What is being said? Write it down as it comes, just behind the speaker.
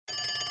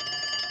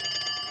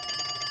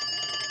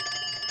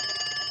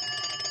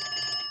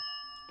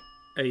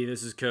Hey,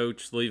 this is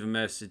Coach. Leave a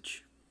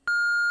message.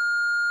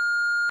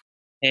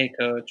 Hey,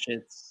 Coach,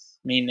 it's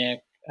me,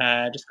 Nick.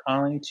 Just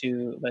calling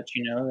to let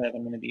you know that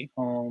I'm going to be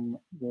home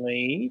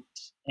late.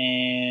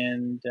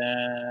 And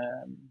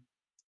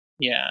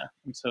yeah,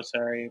 I'm so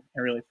sorry. I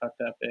really fucked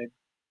up big.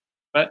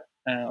 But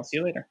I'll see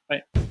you later.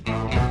 Bye.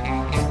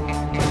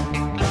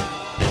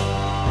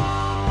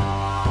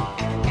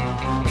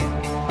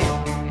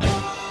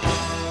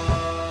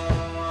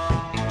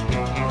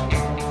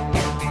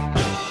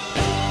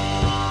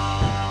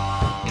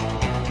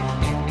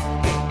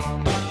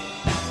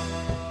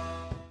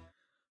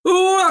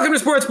 Welcome to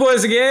Sports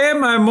Boys, a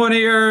game. I'm one of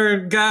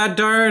your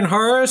goddamn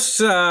hosts,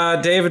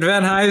 David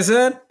Van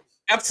Huysen.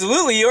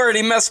 Absolutely, you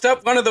already messed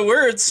up one of the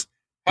words.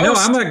 No,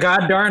 I'm a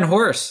goddamn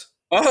horse.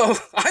 Oh,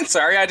 I'm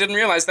sorry, I didn't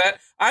realize that.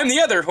 I'm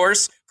the other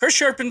horse, Chris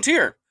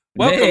Charpentier.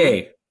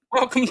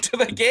 Welcome to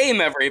the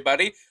game,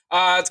 everybody.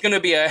 It's going to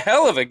be a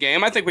hell of a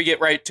game. I think we get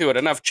right to it.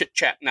 Enough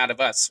chit-chatting out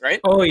of us, right?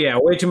 Oh, yeah,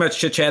 way too much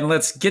chit-chatting.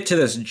 Let's get to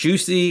this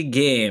juicy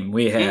game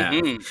we have.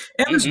 And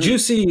this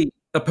juicy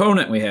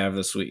opponent we have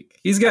this week.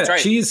 He's got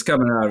cheese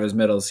coming out of his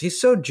middles. He's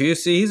so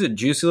juicy. He's a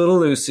juicy little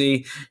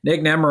Lucy.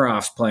 Nick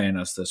Nemiroff's playing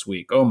us this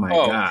week. Oh, my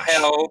gosh.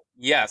 Hell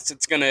yes.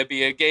 It's going to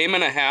be a game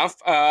and a half.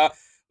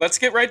 Let's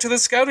get right to the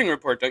scouting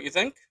report, don't you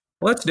think?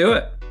 Let's do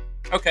it.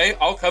 Okay,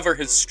 I'll cover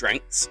his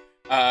strengths,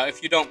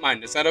 if you don't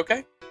mind. Is that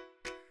okay?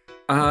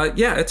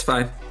 Yeah, it's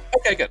fine.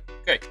 Okay, good.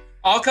 Great.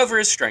 I'll cover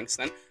his strengths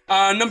then.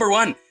 Number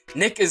one,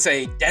 Nick is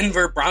a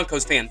Denver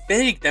Broncos fan,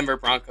 big Denver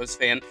Broncos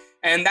fan,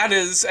 and that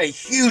is a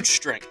huge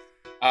strength.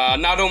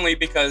 Not only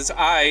because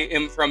I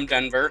am from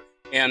Denver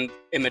and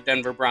am a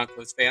Denver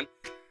Broncos fan,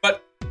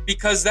 but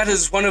because that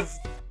is one of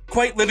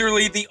quite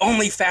literally the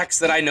only facts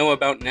that I know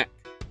about Nick.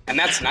 And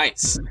that's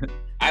nice.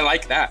 I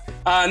like that.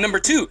 Number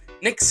two,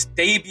 Nick's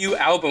debut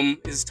album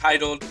is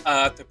titled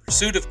The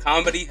Pursuit of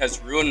Comedy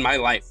Has Ruined My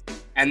Life.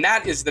 And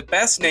that is the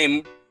best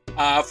name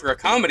for a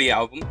comedy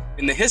album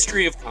in the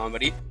history of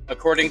comedy,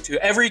 according to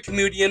every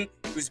comedian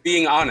who's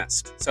being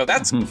honest. So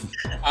that's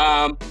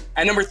and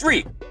number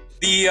three,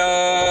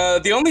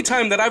 the only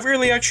time that I've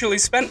really actually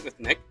spent with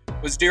Nick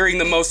was during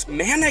the most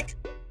manic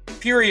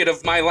period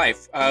of my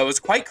life. It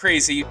was quite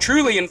crazy.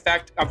 Truly, in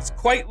fact, I was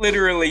quite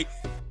literally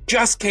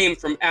just came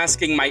from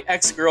asking my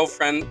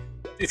ex-girlfriend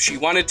if she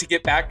wanted to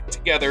get back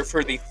together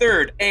for the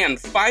third and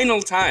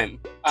final time.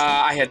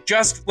 I had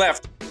just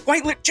left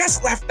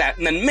that,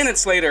 and then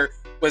minutes later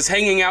was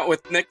hanging out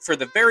with Nick for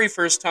the very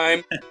first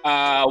time,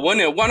 a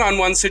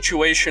one-on-one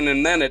situation,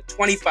 and then a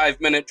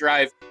 25-minute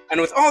drive.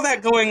 And with all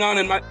that going on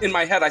in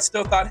my head, I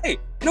still thought, hey,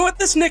 you know what?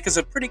 This Nick is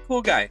a pretty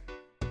cool guy.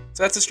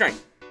 So that's a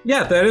strength.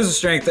 Yeah, that is a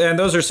strength, and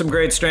those are some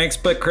great strengths.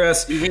 But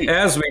Chris,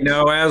 as we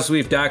know, as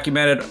we've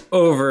documented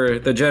over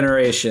the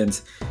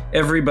generations,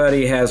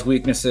 everybody has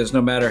weaknesses,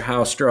 no matter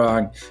how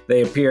strong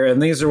they appear.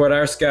 And these are what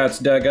our scouts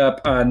dug up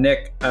on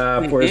Nick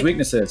for his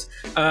weaknesses.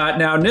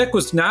 Now, Nick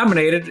was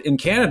nominated in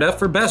Canada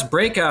for Best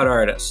Breakout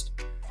Artist.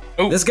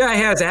 This guy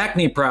has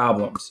acne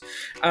problems.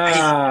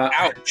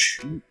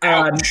 Ouch.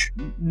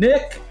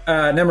 Nick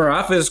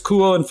Nemiroff is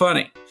cool and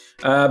funny.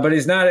 But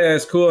he's not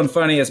as cool and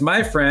funny as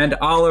my friend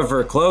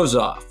Oliver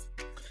Closeoff.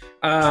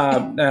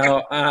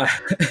 Now,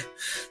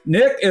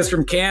 Nick is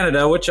from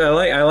Canada, which I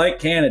like. I like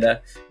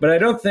Canada, but I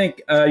don't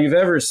think you've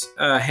ever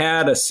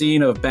had a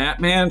scene of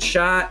Batman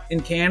shot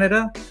in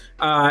Canada.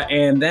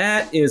 And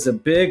that is a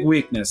big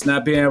weakness,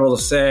 not being able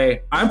to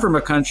say, I'm from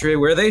a country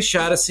where they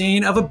shot a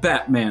scene of a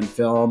Batman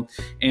film,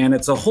 and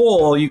it's a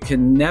hole you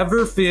can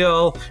never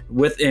fill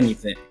with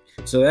anything.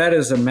 So that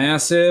is a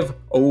massive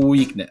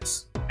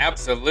weakness.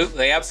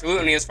 Absolutely.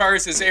 And as far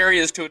as his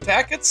areas to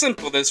attack, it's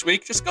simple this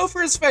week. Just go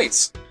for his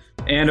face.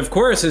 And of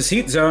course, his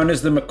heat zone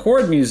is the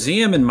McCord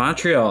Museum in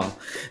Montreal.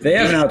 They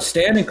have an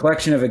outstanding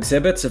collection of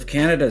exhibits of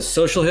Canada's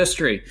social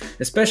history,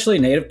 especially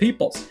Native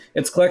peoples.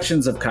 Its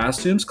collections of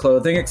costumes,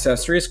 clothing,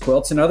 accessories,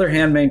 quilts, and other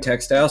handmade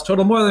textiles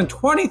total more than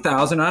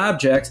 20,000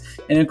 objects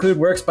and include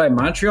works by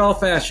Montreal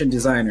fashion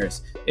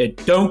designers.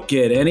 It don't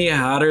get any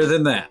hotter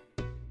than that.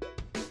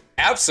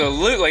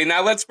 Absolutely.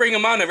 Now let's bring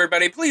him on,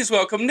 everybody. Please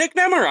welcome Nick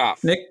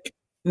Nemiroff. Nick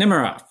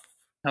Nemiroff.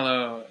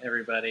 Hello,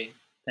 everybody.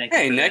 Thank you.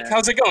 Hey, Nick.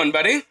 How's it going,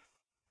 buddy?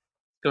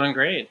 Going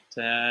great.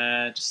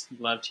 Just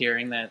loved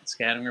hearing that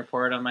scouting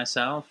report on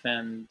myself,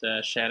 and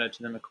shout out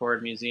to the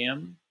McCord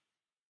Museum.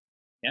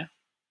 Yeah.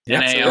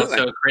 And I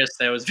also, Chris,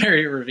 that was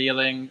very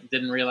revealing.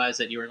 Didn't realize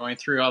that you were going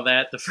through all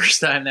that the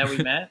first time that we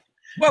met.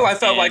 Well, I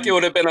felt like it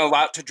would have been a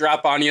lot to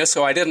drop on you,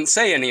 so I didn't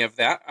say any of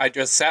that. I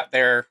just sat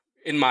there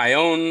in my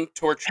own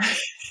torture.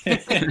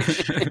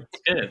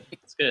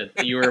 It's good.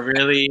 You were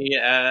really,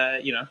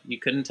 you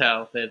couldn't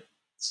tell that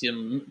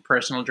some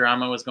personal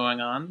drama was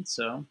going on.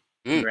 So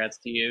congrats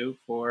to you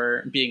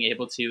for being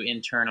able to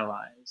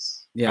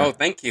internalize. Yeah. Oh,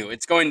 thank you.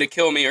 It's going to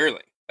kill me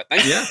early. But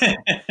thank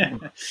you.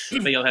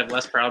 But you'll have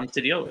less problems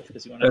to deal with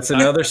because you want to. That's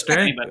another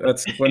strength.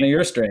 That's one of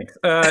your strengths.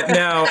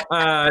 Now,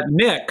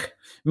 Nick,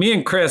 me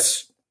and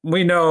Chris,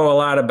 we know a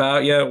lot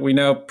about you. We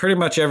know pretty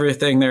much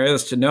everything there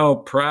is to know,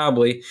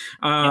 probably.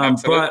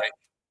 But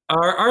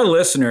our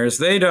listeners,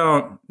 they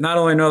don't not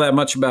only know that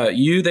much about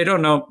you, they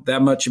don't know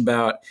that much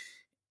about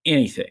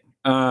anything.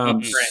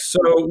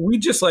 So we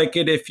just like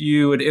it if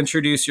you would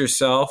introduce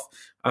yourself.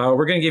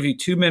 We're going to give you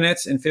 2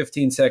 minutes and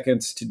 15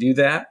 seconds to do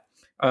that.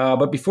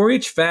 But before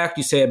each fact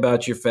you say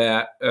about your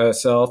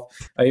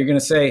self, you're going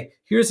to say,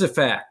 here's a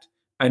fact.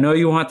 I know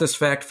you want this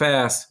fact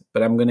fast,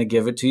 but I'm going to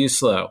give it to you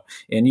slow.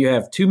 And you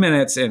have 2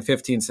 minutes and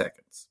 15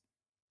 seconds.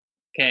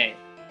 Okay,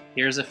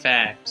 here's a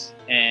fact.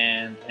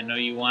 And I know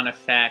you want a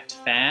fact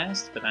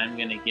fast, but I'm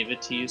going to give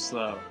it to you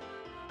slow.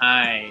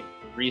 I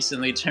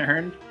recently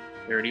turned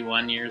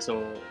 31 years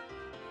old.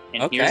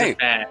 And here's a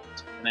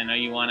fact. And I know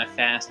you want a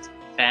fast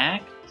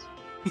fact.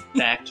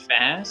 Fact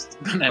fast.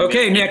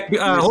 Okay, Nick,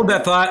 hold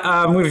that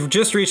thought. We've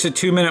just reached a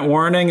 2-minute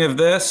warning of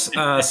this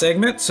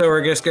segment, so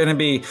we're just going to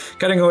be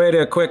cutting away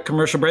to a quick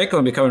commercial break, and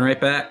we'll be coming right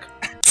back.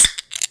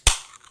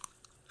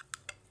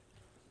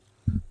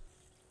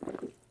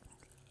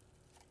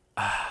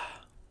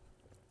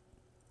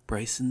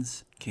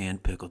 Bryson's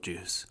canned pickle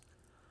juice.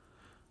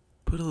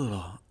 Put a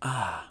little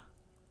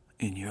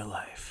in your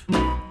life.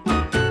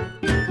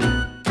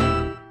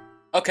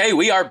 Okay,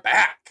 we are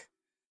back.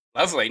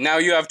 Lovely. Now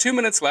you have 2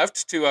 minutes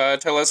left to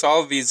tell us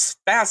all of these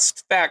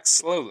fast facts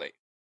slowly.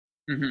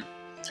 And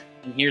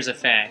here's a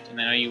fact.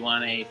 And I know you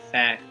want a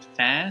fact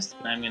fast,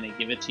 but I'm going to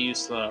give it to you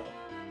slow.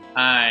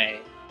 I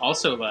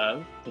also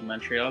love the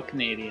Montreal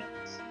Canadiens.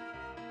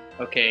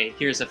 Okay,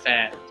 here's a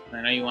fact. And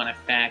I know you want a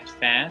fact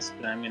fast,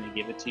 but I'm going to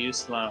give it to you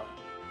slow.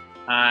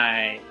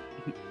 I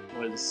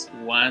was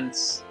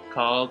once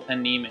called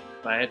anemic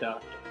by a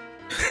doctor.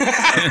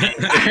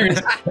 There's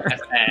a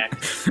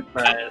fact,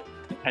 but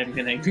I'm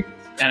going to...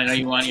 And I know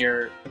you want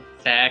your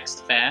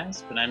facts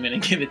fast, but I'm going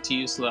to give it to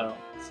you slow.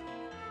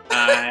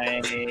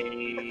 I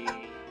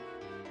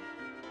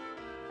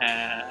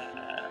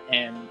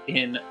am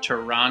in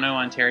Toronto,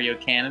 Ontario,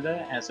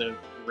 Canada, as of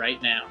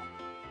right now.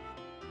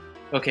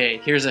 Okay,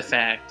 here's a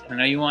fact. I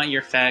know you want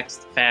your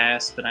facts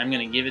fast, but I'm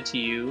going to give it to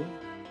you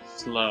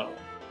slow.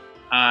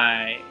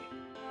 I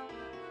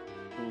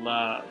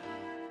love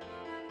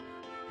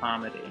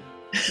comedy.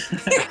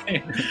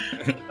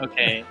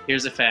 Okay,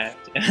 here's a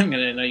fact. I'm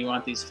gonna know you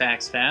want these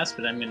facts fast,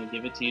 but I'm gonna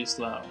give it to you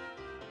slow.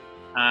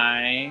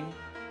 I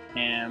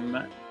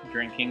am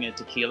drinking a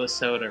tequila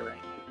soda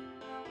right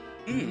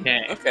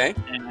now. Okay.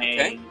 And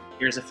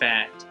here's a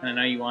fact. And I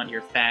know you want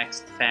your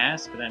facts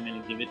fast, but I'm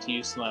gonna give it to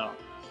you slow.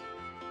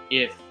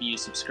 If you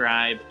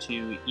subscribe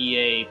to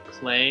EA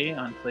Play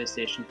on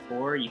PlayStation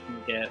 4, you can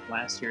get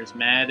last year's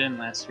Madden,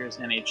 last year's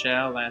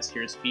NHL, last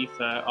year's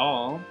FIFA,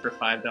 all for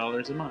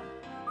 $5 a month.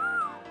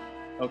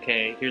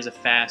 Okay, here's a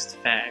fast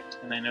fact,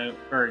 and I know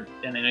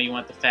you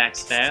want the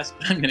facts fast,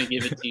 but I'm going to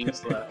give it to you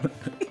slow.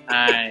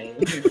 I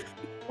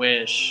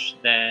wish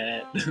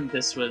that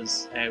this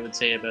was, I would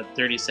say, about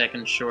 30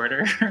 seconds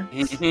shorter.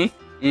 Okay,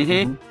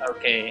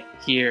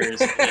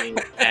 here's a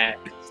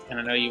fact, and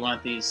I know you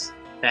want these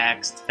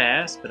facts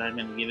fast, but I'm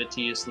going to give it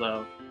to you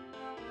slow.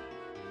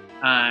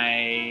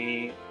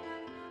 I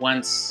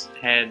once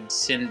had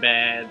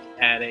Sinbad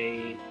at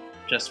a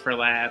Just for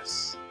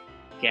Laughs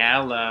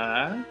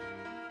gala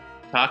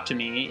talk to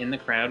me in the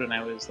crowd when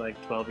I was like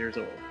 12 years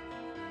old.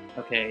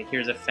 Okay,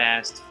 here's a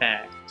fast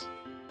fact.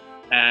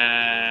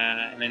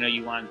 And I know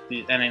you want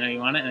it, and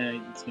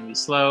it's going to be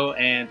slow,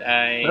 and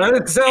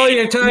That's all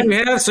your time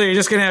you have, so you're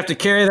just going to have to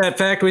carry that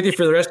fact with you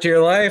for the rest of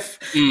your life,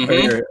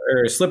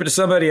 or slip it to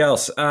somebody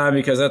else,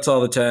 because that's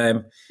all the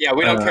time. Yeah,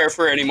 we don't care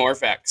for any more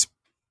facts.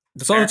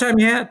 That's all the time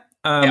you had,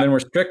 and we're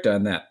strict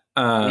on that.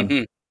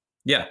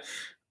 Yeah.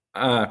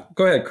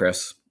 Go ahead,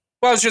 Chris.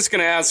 Well, I was just going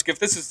to ask if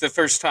this is the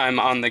first time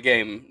on the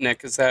game,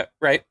 Nick. Is that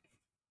right?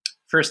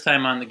 First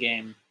time on the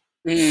game.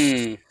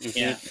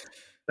 Yeah.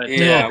 But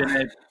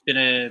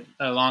been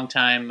a long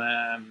time.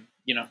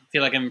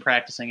 Feel like I've been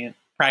practicing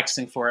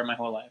for it my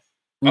whole life.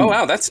 Oh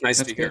wow, that's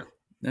nice to hear.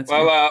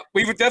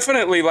 We would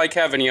definitely like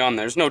having you on.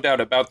 There's no doubt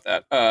about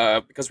that,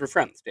 because we're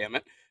friends. Damn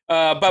it!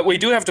 But we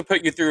do have to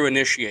put you through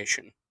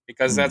initiation,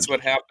 because that's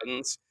what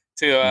happens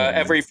to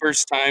every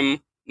first time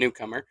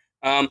newcomer.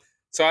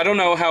 So I don't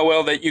know how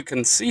well that you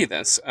can see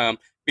this,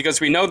 because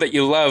we know that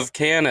you love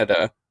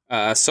Canada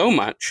so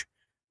much.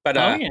 But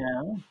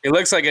it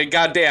looks like a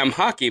goddamn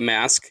hockey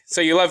mask.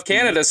 So you love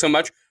Canada so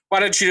much. Why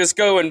don't you just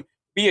go and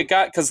be a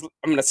guy? Because I'm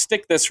going to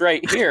stick this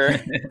right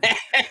here.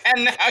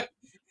 and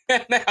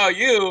now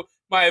you,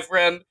 my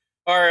friend,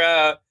 are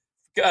a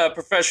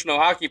professional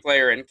hockey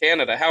player in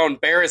Canada. How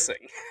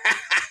embarrassing.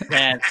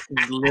 That's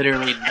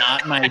literally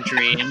not my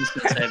dream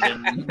since I've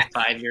been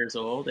 5 years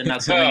old. And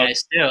that's something I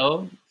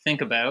still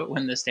think about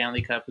when the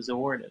Stanley Cup is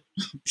awarded.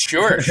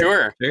 Sure.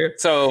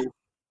 So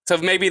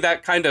maybe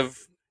that kind of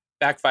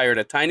backfired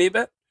a tiny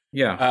bit.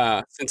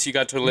 Yeah. Since you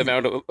got to live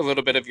out a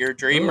little bit of your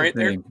dream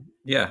there.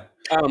 Yeah.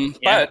 But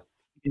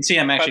you can see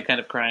I'm actually kind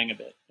of crying a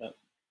bit. But.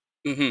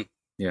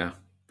 Yeah.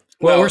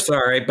 Well, we're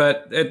sorry,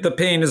 but the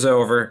pain is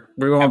over.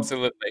 We won't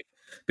absolutely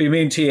be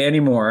mean to you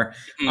anymore.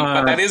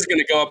 But that is going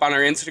to go up on our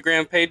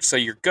Instagram page, so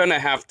you're going to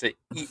have to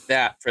eat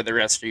that for the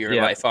rest of your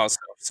life also.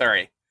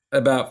 Sorry.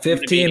 About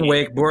 15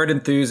 wakeboard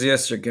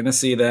enthusiasts are going to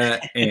see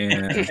that,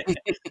 and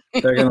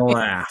they're going to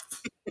laugh.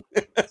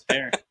 That's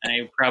fair.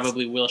 I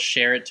probably will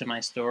share it to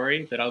my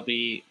story, but I'll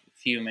be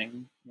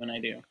fuming when I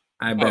do.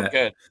 I bet.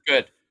 Oh,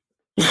 good.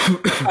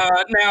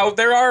 Now,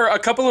 there are a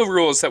couple of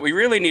rules that we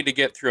really need to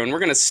get through, and we're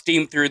going to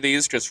steam through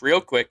these just real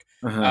quick.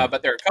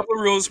 But there are a couple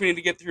of rules we need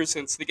to get through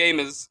since the game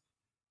is,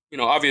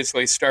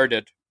 obviously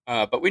started,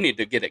 but we need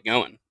to get it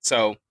going.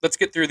 So let's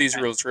get through these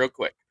rules real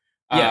quick.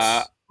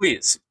 Yes.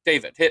 Please,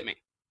 David, hit me.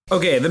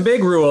 Okay, the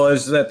big rule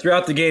is that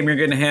throughout the game, you're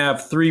going to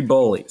have 3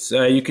 bullies.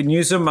 You can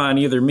use them on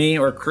either me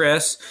or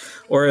Chris,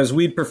 or as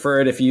we'd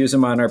prefer it, if you use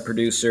them on our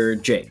producer,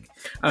 Jake.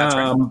 That's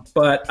right.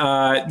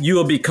 But you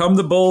will become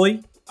the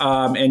bully,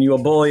 and you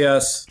will bully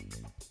us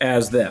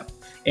as them.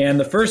 And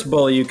the first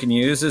bully you can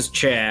use is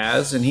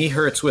Chaz, and he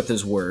hurts with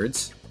his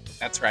words.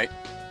 That's right.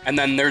 And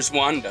then there's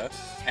Wanda,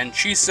 and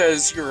she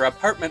says your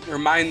apartment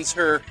reminds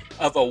her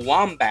of a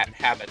wombat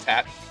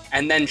habitat,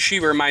 and then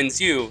she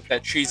reminds you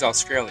that she's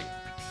Australian.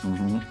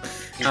 Mm-hmm.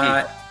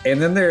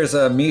 And then there's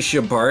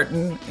Misha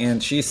Barton,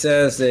 and she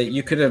says that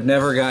you could have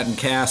never gotten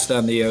cast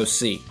on the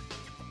OC.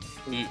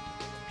 Mm.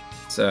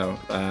 So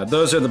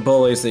those are the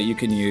bullies that you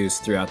can use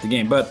throughout the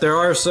game. But there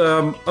are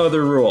some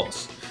other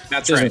rules.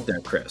 That's right. Isn't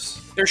there,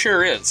 Chris? There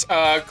sure is.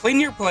 Clean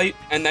your plate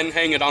and then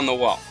hang it on the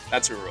wall.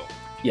 That's a rule.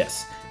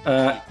 Yes.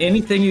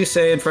 Anything you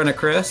say in front of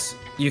Chris,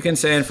 you can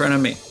say in front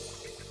of me.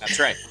 That's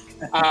right.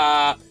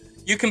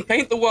 You can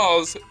paint the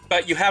walls,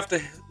 but you have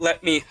to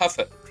let me huff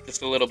it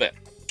just a little bit.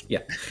 Yeah.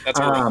 That's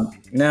a rule.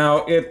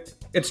 Now,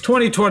 it's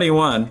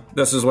 2021.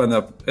 This is when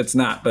it's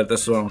not, but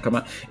this is when it'll come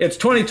out. It's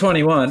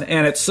 2021,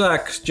 and it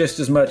sucks just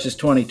as much as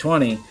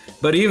 2020.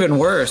 But even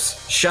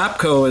worse,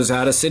 Shopko is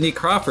out of Cindy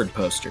Crawford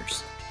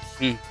posters.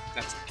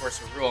 That's, of course,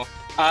 a rule.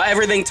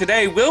 Everything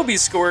today will be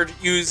scored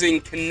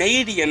using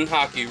Canadian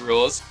hockey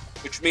rules,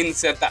 which means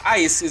that the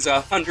ice is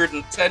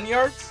 110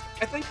 yards,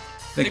 I think?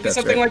 Maybe that's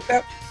something right. like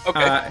that?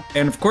 Okay.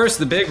 And, of course,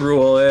 the big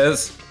rule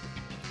is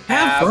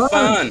have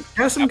fun.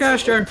 Have some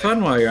gosh darn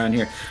fun while you're on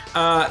here.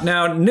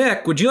 Now,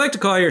 Nick, would you like to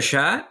call your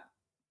shot?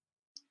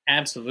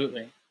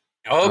 Absolutely.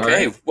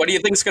 Okay. Right. What do you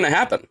think is going to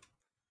happen?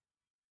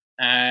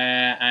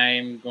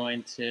 I'm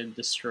going to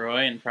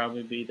destroy and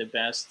probably be the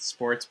best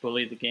sports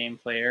bully the game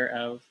player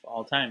of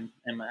all time.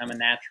 I'm a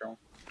natural.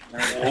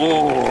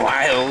 Oh,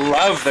 I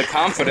love the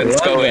confidence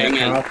going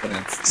in.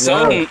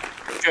 So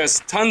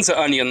just tons of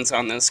onions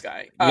on this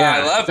guy.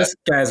 I love this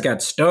guy's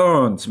got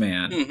stones,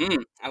 man.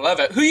 Mm-hmm. I love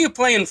it. Who are you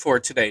playing for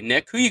today,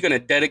 Nick? Who are you going to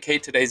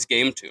dedicate today's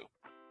game to?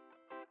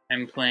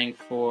 I'm playing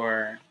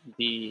for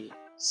the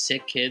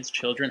Sick Kids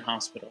Children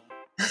Hospital,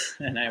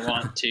 and I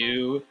want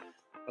to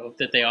hope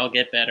that they all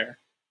get better.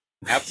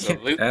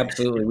 Absolutely.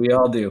 Absolutely. We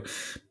all do.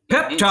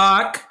 Pep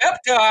talk. Pep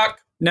talk.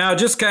 Now,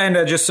 just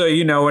so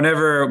you know,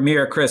 whenever me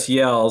or Chris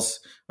yells,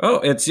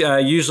 it's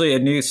usually a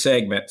new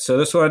segment. So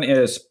this one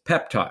is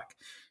pep talk.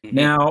 Mm-hmm.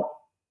 Now,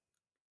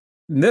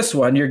 this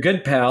one, your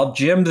good pal,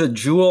 Jim the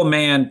Jewel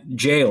Man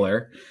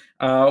Jailer,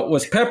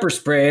 was pepper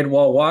sprayed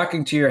while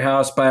walking to your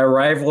house by a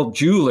rival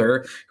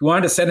jeweler who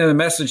wanted to send him a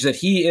message that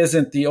he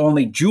isn't the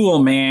only jewel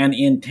man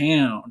in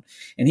town.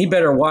 And he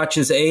better watch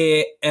his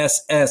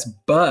ASS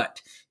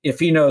butt if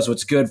he knows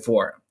what's good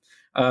for him.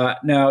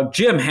 Now,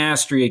 Jim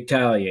has to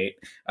retaliate,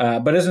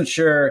 but isn't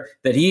sure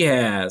that he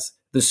has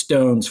the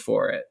stones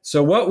for it.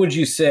 So what would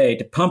you say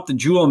to pump the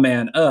Jewel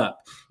Man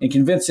up and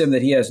convince him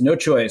that he has no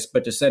choice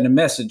but to send a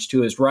message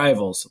to his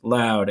rivals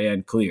loud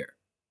and clear?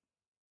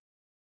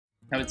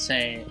 I would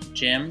say,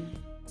 Jim,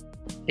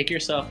 pick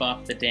yourself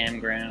off the damn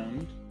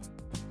ground,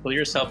 pull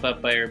yourself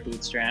up by your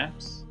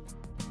bootstraps.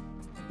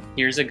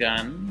 Here's a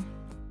gun.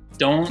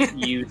 Don't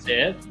use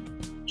it.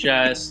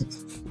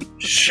 Just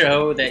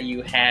show that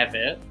you have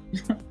it.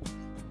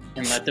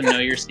 And let them know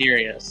you're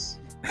serious.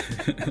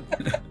 That's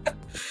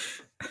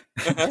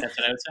what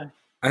I would say.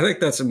 I think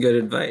that's some good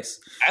advice.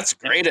 That's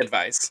great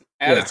advice.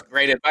 That's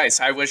great advice.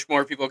 I wish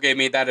more people gave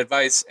me that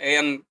advice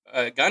and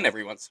a gun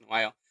every once in a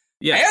while.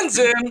 Yeah. Hands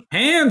in!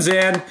 Hands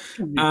in!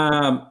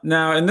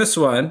 Now, in this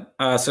one,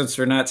 since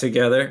we're not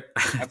together,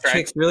 that's right.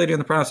 Jake's really doing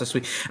the process this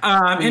week.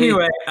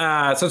 Anyway,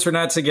 since we're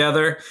not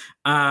together,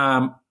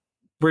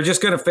 we're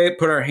just going to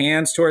put our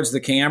hands towards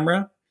the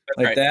camera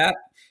that.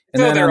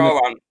 And so then they're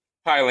all on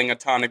piling a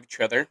ton of each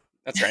other.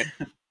 That's right.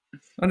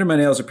 Under my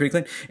nails are pretty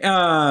clean.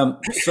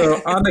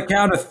 So on the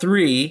count of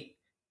 3,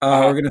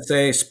 we're going to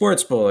say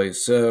sports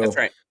bullies. So that's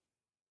right.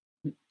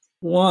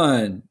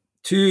 1,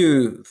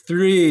 2,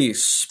 3,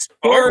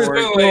 sports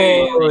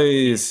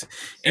bullies.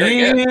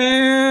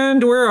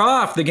 And we're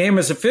off. The game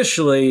is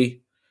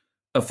officially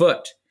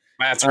afoot.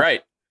 That's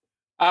right.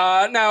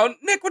 Now,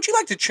 Nick, would you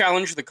like to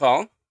challenge the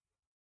call?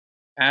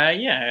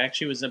 Yeah, I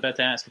actually was about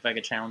to ask if I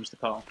could challenge the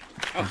call.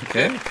 Oh,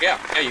 okay. Yeah,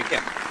 you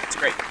can. That's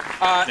great.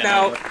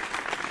 Now,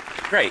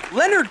 great.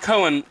 Leonard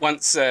Cohen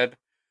once said,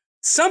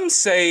 "Some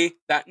say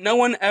that no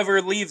one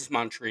ever leaves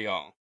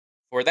Montreal.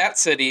 For that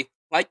city,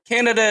 like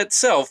Canada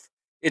itself,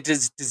 it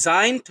is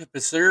designed to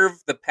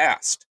preserve the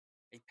past,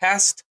 a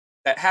past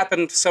that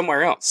happened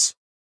somewhere else."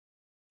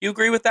 You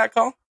agree with that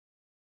call?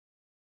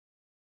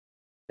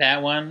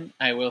 That one,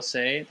 I will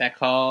say, that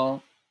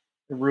call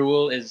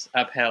rule is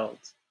upheld,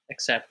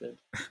 accepted.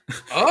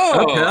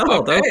 Oh,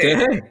 Upheld,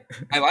 okay.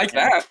 I like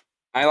that.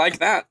 I like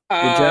that.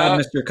 Good job,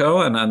 Mr.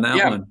 Cohen, on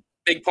that one.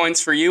 Big points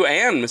for you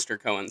and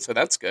Mr. Cohen, so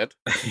that's good.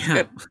 Yeah,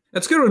 Good.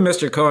 that's good when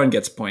Mr. Cohen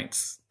gets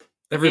points.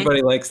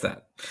 Everybody likes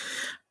that.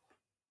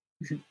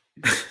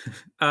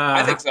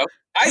 I think so.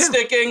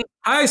 Sticking.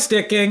 Eye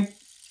sticking.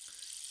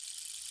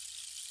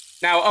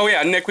 Now,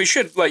 Nick, we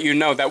should let you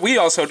know that we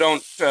also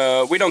don't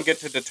get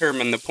to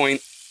determine the point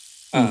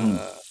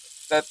that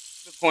the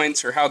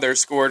points or how they're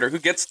scored or who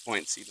gets the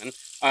points even.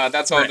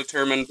 That's all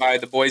determined by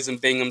the boys in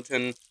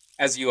Binghamton,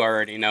 as you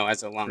already know,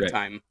 as a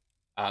long-time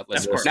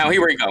listener. Now,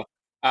 here we go.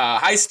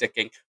 High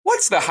sticking.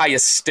 What's the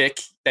highest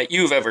stick that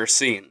you've ever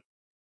seen,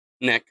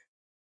 Nick?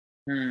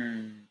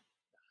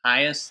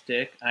 Highest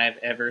stick I've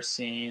ever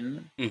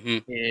seen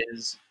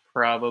is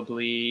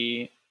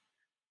probably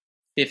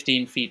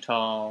 15 feet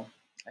tall.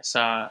 I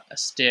saw a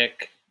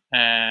stick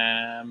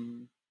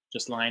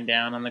just lying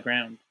down on the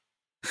ground.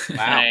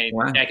 Wow.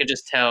 I could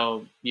just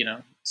tell,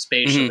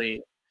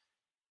 spatially,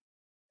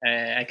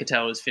 I could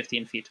tell it was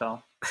 15 feet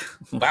tall.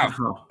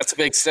 Wow. That's a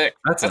big stick.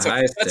 That's a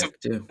high stick,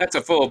 too. That's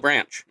a full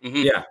branch.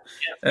 Yeah.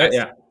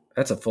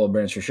 That's a full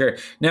branch for sure.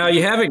 Now,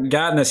 you haven't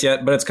gotten this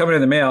yet, but it's coming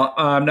in the mail.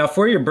 Now,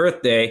 for your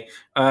birthday,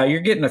 you're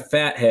getting a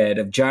fat head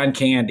of John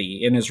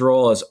Candy in his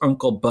role as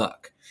Uncle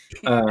Buck.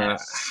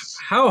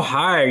 How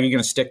high are you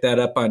going to stick that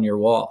up on your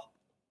wall?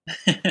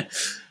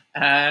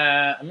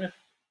 I'm going to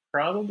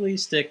probably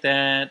stick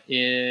that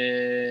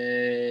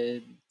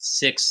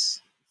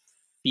 6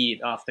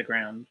 feet off the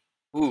ground.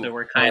 Ooh. So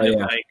we're kind of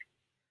like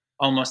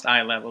almost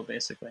eye level,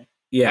 basically.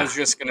 Yeah, I was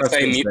just going to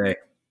say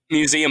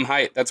museum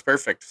height. That's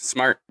perfect.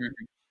 Smart. I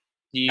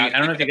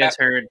don't know if you guys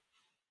heard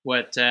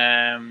what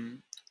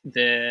the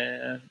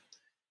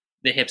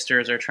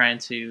hipsters are trying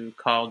to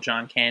call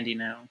John Candy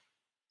now.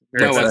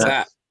 No, what's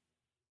that?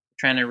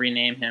 Trying to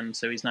rename him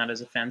so he's not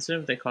as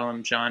offensive. They call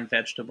him John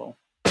Vegetable.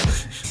 Isn't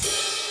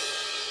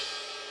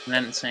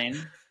that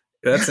insane?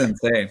 That's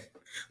insane.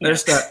 They'll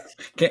stop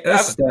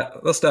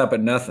at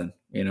nothing,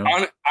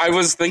 I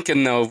was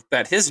thinking, though,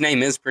 that his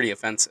name is pretty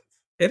offensive.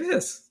 It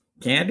is.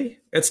 Candy?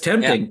 It's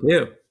tempting,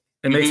 too.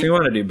 It makes me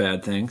want to do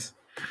bad things.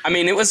 I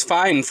mean, it was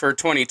fine for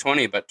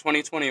 2020, but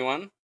 2021? I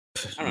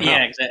don't know.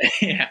 Yeah, exactly.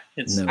 Yeah,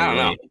 I don't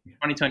know.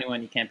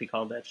 2021, you can't be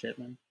called that shit,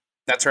 man.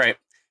 That's right.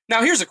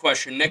 Now, here's a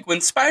question, Nick.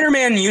 When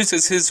Spider-Man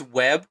uses his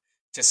web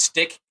to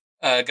stick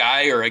a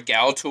guy or a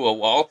gal to a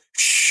wall,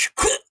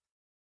 do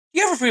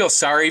you ever feel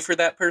sorry for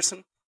that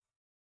person?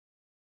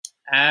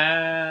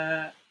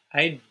 I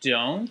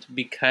don't,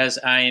 because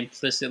I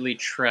implicitly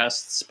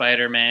trust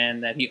Spider-Man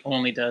that he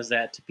only does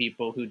that to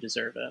people who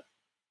deserve it.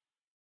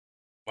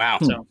 Wow.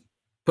 So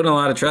putting a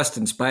lot of trust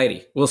in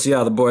Spidey. We'll see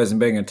how the boys in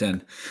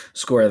Binghamton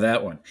score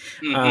that one.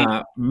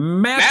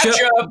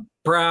 Matchup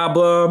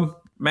problem.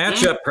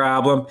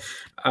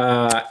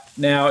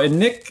 Now, in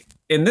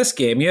this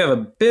game, you have a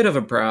bit of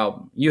a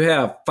problem. You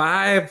have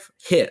 5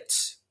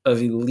 hits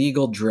of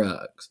illegal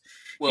drugs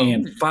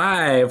and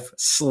 5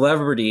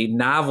 celebrity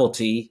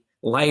novelty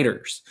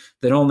lighters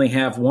that only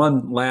have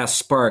one last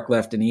spark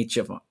left in each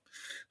of them.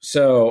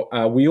 So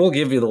we will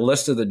give you the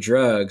list of the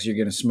drugs you're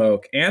going to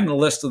smoke and the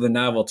list of the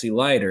novelty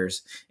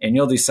lighters, and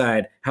you'll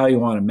decide how you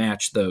want to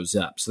match those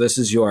up. So this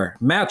is your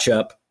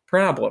matchup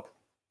problem.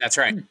 That's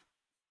right.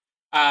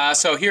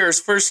 So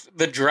here's first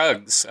the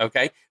drugs,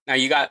 okay? Now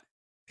you got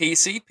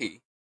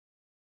PCP,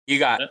 you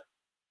got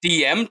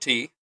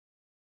DMT,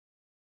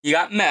 you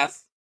got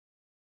meth,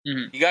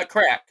 you got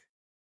crack,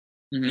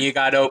 and you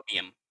got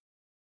opium.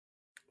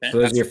 So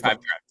those are your 5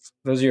 drugs.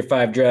 Those are your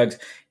 5 drugs.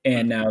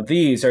 And now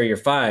these are your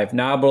 5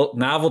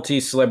 novelty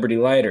celebrity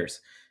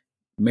lighters.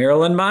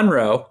 Marilyn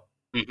Monroe,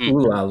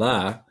 Ooh La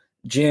La,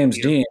 James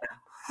Dean,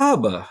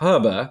 Hubba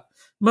Hubba,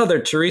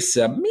 Mother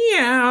Teresa,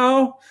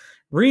 Meow,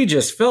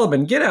 Regis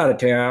Philbin, Get Out of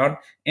Town,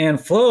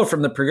 and Flo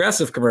from the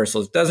Progressive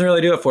commercials. Doesn't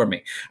really do it for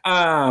me.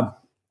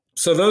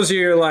 So those are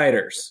your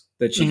lighters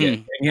that you get.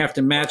 And you have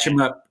to match them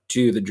up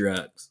to the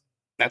drugs.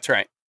 That's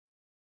right.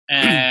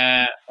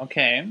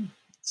 Okay.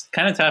 It's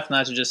kind of tough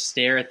not to just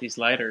stare at these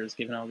lighters,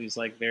 given all these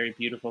like very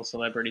beautiful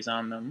celebrities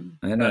on them.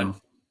 I know.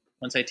 But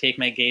once I take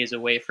my gaze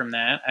away from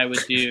that, I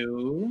would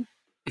do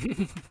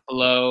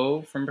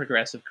Flo from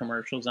Progressive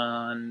commercials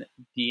on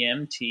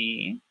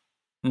DMT.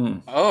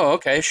 Oh,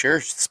 okay, sure.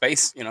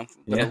 Space, Yeah,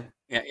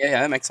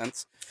 that makes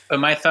sense. But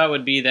my thought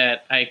would be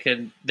that I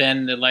could,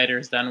 then the lighter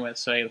is done with,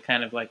 so I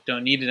kind of like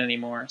don't need it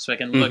anymore. So I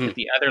can look at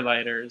the other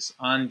lighters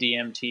on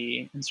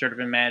DMT and sort of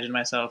imagine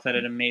myself at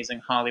an amazing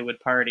Hollywood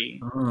party.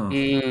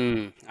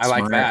 I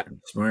like that.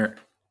 Smart.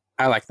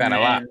 I like that a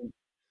lot.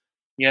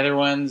 The other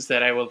ones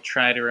that I will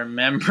try to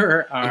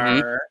remember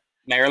are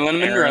Marilyn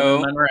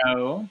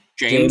Monroe,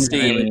 James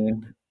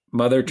Dean,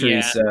 Mother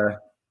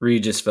Teresa,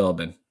 Regis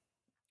Philbin.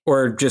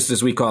 Or just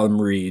as we call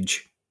him, Reg.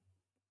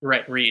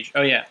 Right, Reg.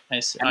 Oh, yeah.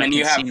 And then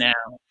you have, see now.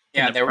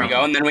 Yeah, there we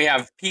go. And then we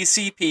have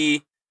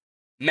PCP,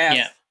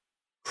 meth,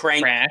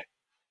 crack,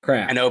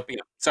 and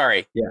opium.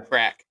 Sorry,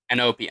 crack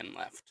and opium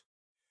left.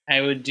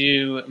 I would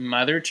do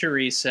Mother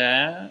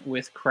Teresa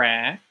with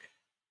crack.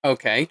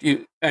 Okay.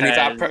 Any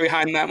thought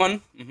behind that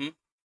one? Mm-hmm.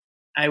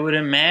 I would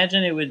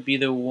imagine it would be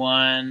the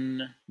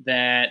one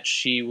that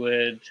she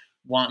would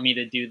want me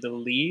to do the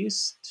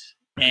least.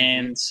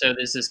 And so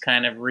this is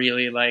kind of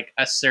really like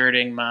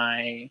asserting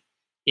my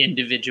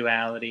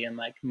individuality and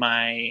like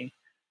my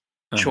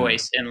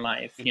choice in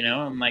life. You know,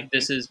 I'm like,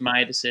 this is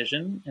my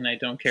decision and I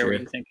don't care what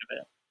you think of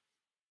it.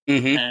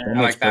 Mm-hmm.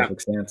 I like that.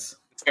 Perfect sense.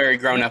 It's very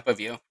grown up of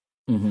you.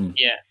 Mm-hmm.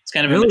 Yeah, it's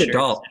kind of really a mature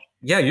adult. Decision.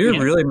 Yeah, you're a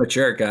really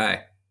mature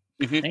guy.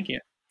 Mm-hmm. Thank you.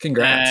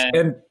 Congrats.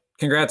 And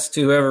congrats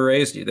to whoever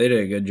raised you. They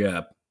did a good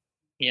job.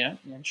 Yeah.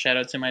 Shout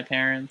out to my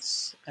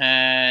parents.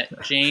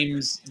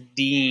 James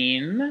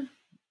Dean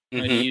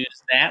would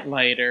use that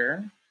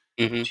lighter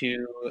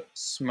to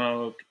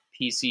smoke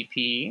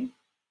PCP.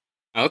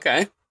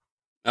 Okay.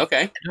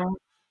 I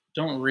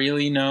don't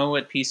really know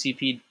what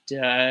PCP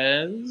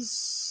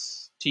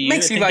does to you.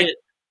 Makes you like.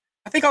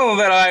 I think all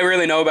that I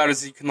really know about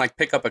is you can like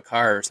pick up a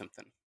car or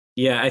something.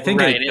 Yeah, I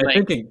think I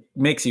think it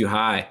makes you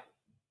high.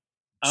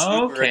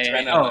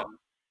 Okay.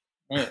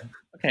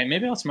 Okay.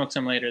 Maybe I'll smoke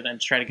some later then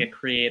to try to get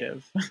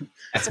creative.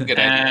 That's a good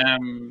idea.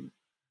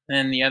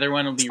 And the other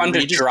one will be fun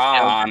to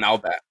draw on. I'll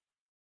bet.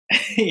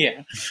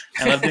 Yeah,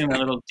 I love doing my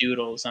little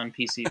doodles on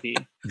PCP.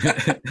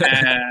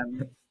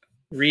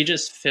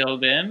 Regis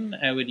Philbin,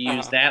 I would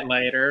use that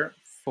lighter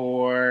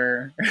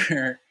for.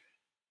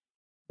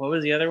 What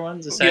was the other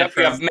ones? We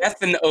have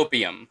meth and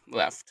opium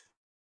left.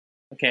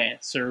 Okay,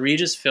 so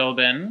Regis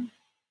Philbin.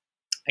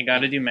 I got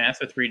to do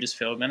meth with Regis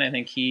Philbin. I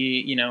think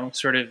he,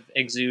 sort of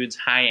exudes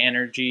high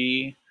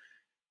energy.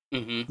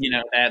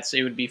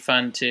 It would be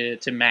fun to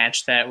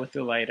match that with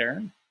the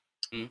lighter.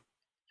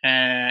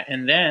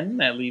 And then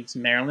that leaves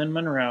Marilyn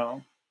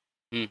Monroe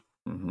and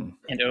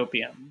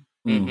opium.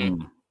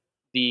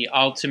 The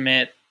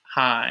ultimate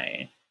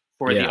high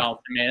for the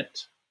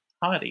ultimate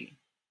hottie.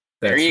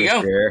 There you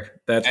go. Sure.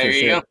 That's for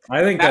sure.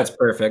 I think that's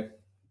perfect.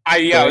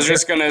 I was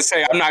just going to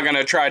say, I'm not going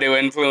to try to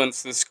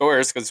influence the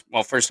scores because,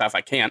 well, first off,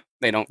 I can't.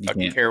 They don't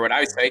fucking care what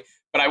I say.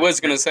 But I was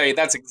going to say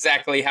that's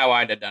exactly how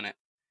I'd have done it.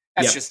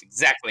 That's just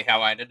exactly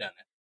how I'd have done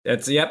it.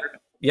 That's, yep.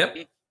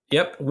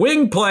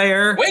 Wing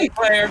player.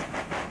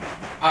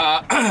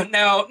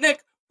 Now,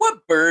 Nick,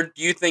 what bird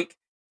do you think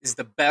is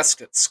the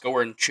best at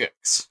scoring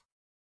chicks?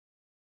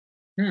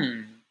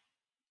 I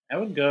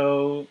would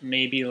go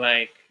maybe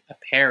like a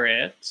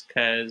parrot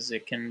because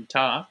it can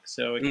talk,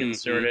 so it can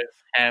sort of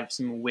have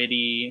some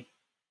witty.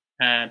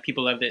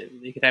 People love it.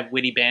 They could have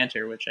witty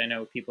banter, which I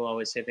know people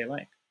always say they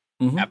like.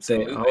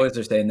 Absolutely, they always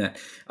are saying that.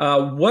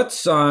 What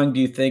song do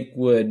you think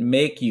would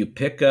make you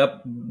pick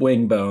up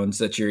wing bones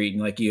that you're eating?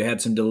 Like you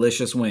had some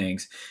delicious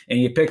wings, and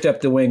you picked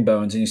up the wing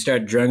bones, and you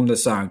started drumming the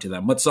song to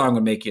them. What song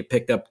would make you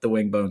pick up the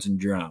wing bones and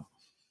drum?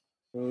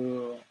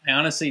 Ooh, I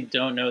honestly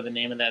don't know the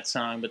name of that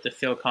song, but the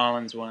Phil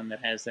Collins one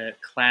that has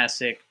that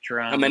classic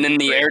drum. Coming in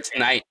the air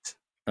tonight.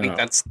 I think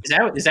that's is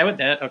that what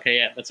that? Okay,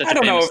 yeah, that's. I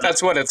don't know if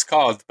that's what it's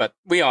called, but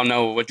we all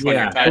know which one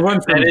you're talking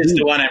about. That is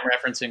the one I'm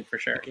referencing for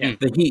sure. Yeah,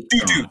 the Heat.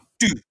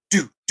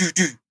 Do.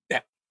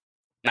 Yeah,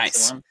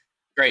 nice,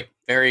 great,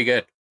 very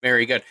good.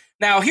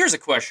 Now here's a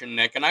question,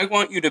 Nick, and I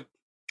want you to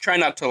try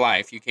not to lie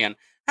if you can.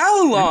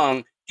 How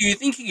long do you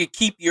think you could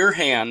keep your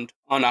hand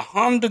on a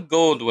Honda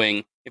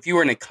Goldwing if you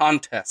were in a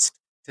contest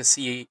to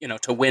see,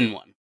 to win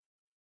one?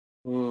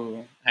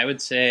 Ooh, I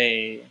would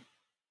say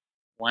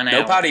 1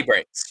 hour. No potty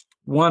breaks.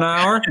 1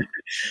 hour?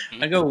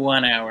 I go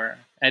 1 hour.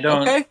 I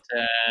don't. Okay.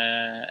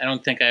 I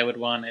don't think I would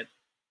want it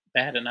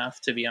bad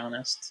enough, to be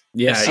honest.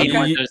 Yeah, I've seen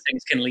what those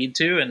things can lead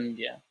to, and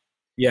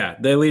yeah,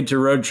 they lead to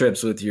road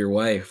trips with your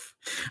wife,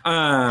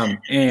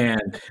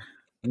 and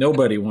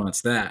nobody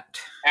wants that.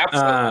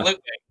 Absolutely.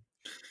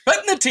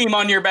 Putting the team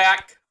on your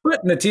back.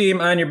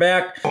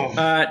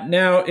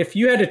 Now, if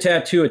you had to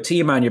tattoo a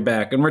team on your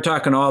back, and we're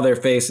talking all their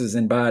faces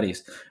and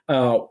bodies,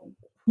 who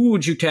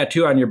would you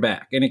tattoo on your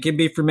back? And it can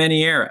be from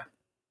any era.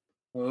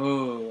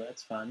 Oh,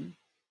 that's fun.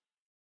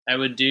 I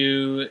would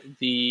do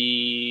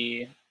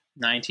the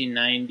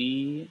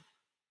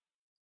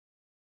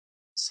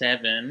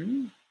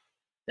 1997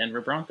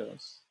 Denver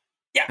Broncos.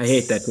 Yes. I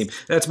hate that team.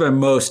 That's my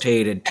most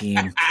hated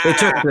team.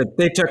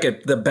 They took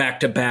it the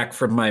back-to-back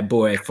from my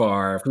boy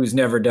Favre, who's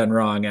never done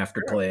wrong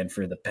after playing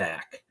for the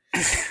Pack.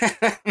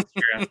 That's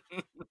true.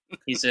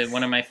 He's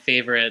one of my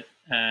favorite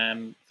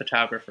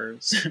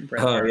photographers.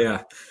 Oh,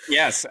 yeah.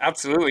 Yes,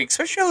 absolutely.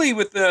 Especially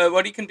with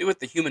what he can do with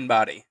the human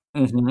body.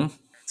 Mm-hmm.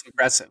 It's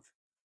impressive.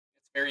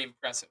 It's very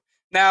impressive.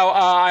 Now,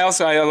 I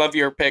love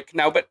your pick.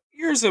 Now, but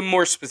here's a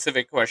more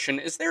specific question.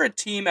 Is there a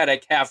team at a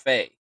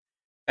cafe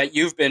that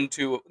you've been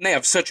to, and they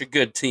have such a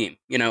good team,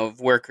 of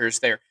workers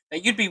there,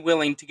 that you'd be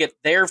willing to get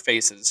their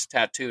faces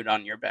tattooed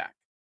on your back?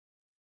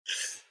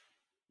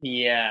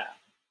 Yeah,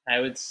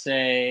 I would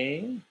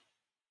say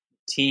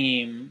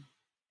team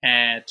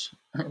at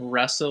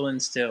Russell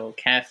and Still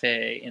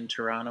Cafe in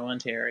Toronto,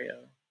 Ontario.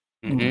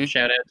 Mm-hmm.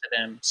 Shout out to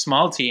them.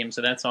 Small team,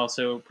 so that's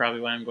also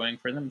probably why I'm going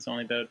for them. It's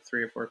only about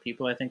 3 or 4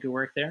 people, I think, who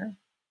work there.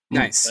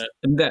 Nice.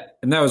 And that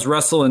was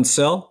Russell and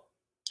Still?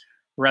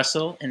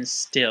 Russell and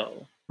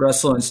Still.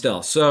 Russell and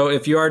Still. So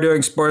if you are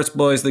doing Sports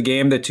Boys, the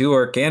game, the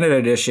tour, Canada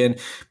edition,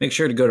 make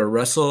sure to go to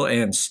Russell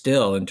and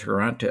Still in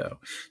Toronto.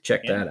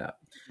 Check that out.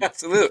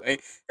 Absolutely.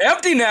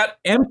 Empty net.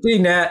 Empty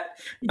net.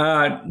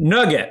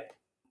 Nugget.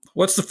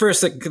 What's the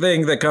first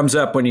thing that comes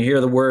up when you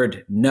hear the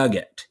word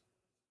nugget?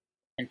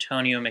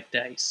 Antonio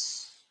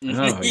McDice.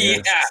 Oh,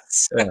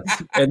 yes.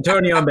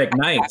 Antonio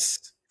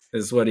McNice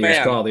is what he was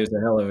called. He was a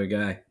hell of a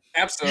guy.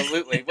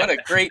 Absolutely. What a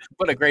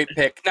great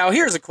pick. Now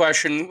here's a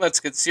question. Let's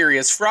get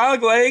serious.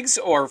 Frog Legs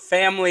or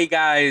Family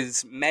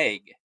Guy's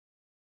Meg?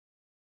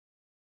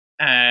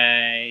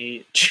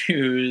 I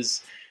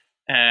choose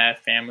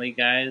Family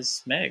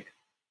Guy's Meg.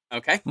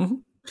 Okay.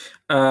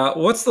 Mm-hmm.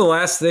 What's the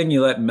last thing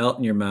you let melt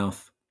in your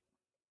mouth?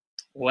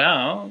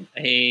 Well,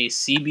 a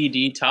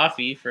CBD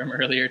toffee from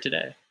earlier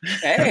today.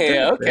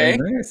 Hey, okay.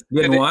 Nice.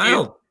 Getting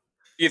wild.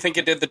 Do you think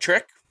it did the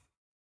trick?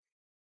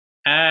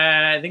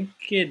 I think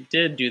it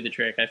did do the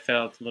trick. I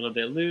felt a little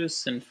bit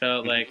loose and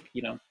felt like,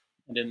 I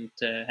didn't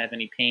have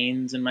any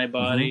pains in my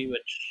body,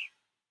 which,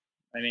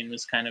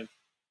 was kind of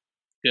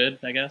good,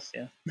 I guess.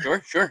 Yeah.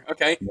 Sure.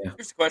 Okay. Yeah.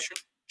 Here's the question.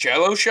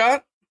 Jello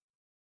shot?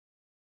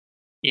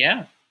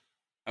 Yeah.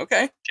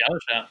 Okay. Jello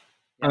shot.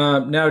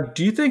 Now,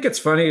 do you think it's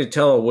funny to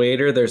tell a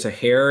waiter there's a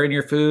hair in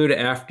your food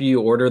after you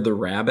order the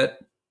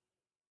rabbit?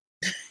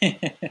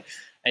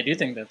 I do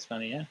think that's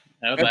funny, yeah.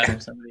 I would laugh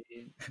if somebody...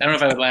 I don't know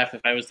if I would laugh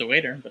if I was the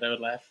waiter, but I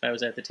would laugh if I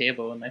was at the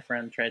table and my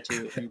friend tried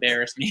to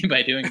embarrass me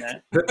by doing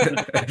that.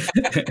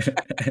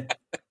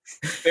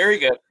 Very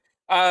good.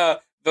 The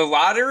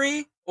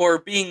lottery or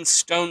being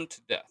stoned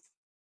to death?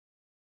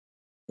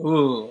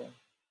 Ooh.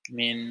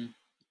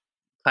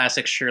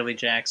 Classic Shirley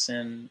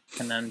Jackson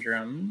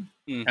conundrum.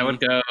 I would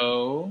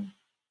go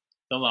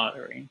the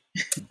lottery.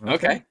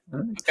 Okay.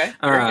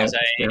 Because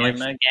I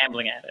am a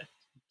gambling addict.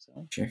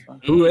 So sure.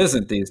 Who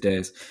isn't these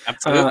days?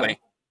 Absolutely.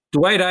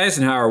 Dwight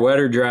Eisenhower, wet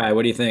or dry?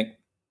 What do you think?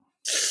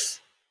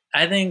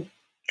 I think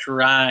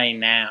dry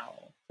now,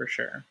 for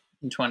sure,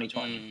 in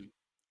 2020.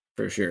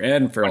 For sure,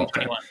 and for all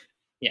time.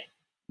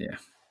 Yeah.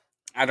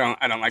 I don't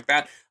like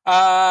that.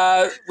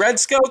 Red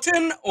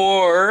Skelton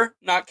or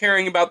not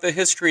caring about the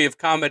history of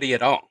comedy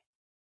at all?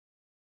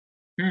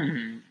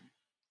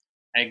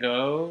 I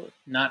go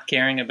not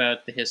caring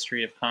about the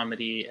history of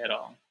comedy at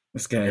all.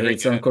 This guy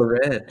hates Uncle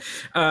Red.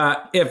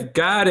 If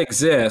God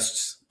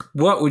exists,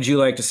 what would you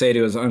like to say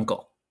to his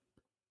uncle?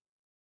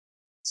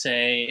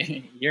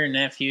 Say, your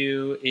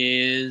nephew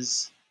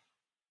is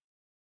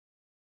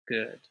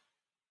good.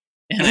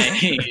 And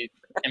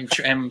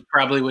I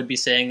probably would be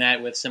saying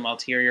that with some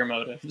ulterior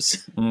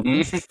motives.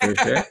 For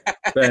sure.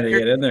 Trying to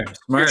get in there.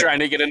 Smart. You're trying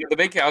to get into the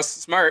big house.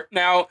 Smart.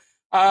 Now,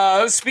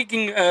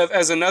 speaking of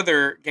as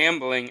another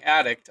gambling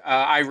addict,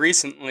 I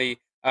recently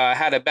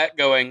had a bet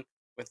going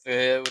with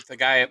the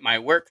guy at my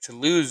work to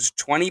lose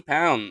 20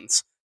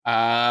 pounds.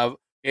 It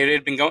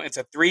had been going. It's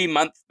a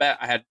 3-month bet.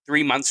 I had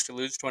 3 months to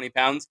lose 20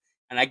 pounds,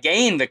 and I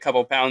gained a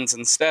couple pounds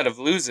instead of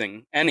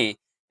losing any.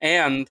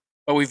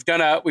 But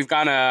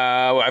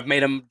I've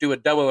made him do a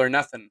double or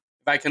nothing.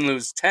 If I can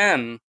lose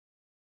 10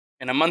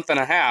 in a month and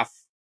a half,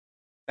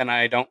 then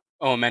I don't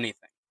owe him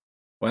anything.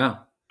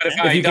 Wow. But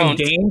if you can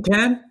gain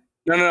 10?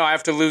 No, I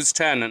have to lose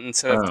 10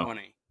 instead of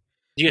 20.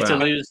 Do you have to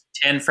lose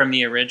 10 from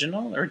the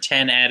original or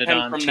 10 added 10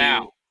 on from to...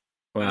 now.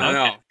 Wow.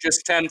 No,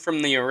 just 10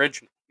 from the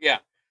original. Yeah.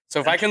 So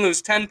if I can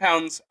lose 10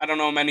 pounds, I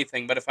don't owe him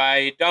anything. But if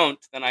I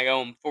don't, then I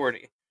owe him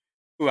 40.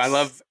 Ooh, I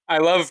love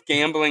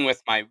gambling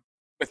with my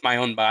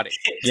own body.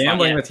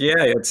 Gambling with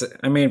it's.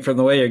 From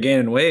the way you're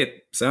gaining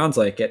weight, sounds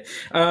like it.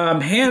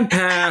 Hand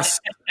pass.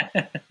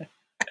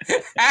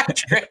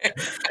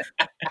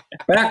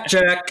 Back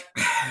check.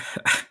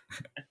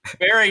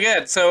 Very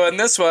good. So in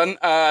this one,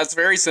 it's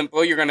very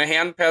simple. You're going to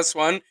hand pass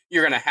one,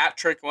 you're going to hat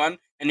trick one,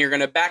 and you're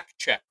going to back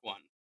check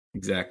one.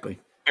 Exactly.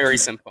 Very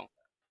simple.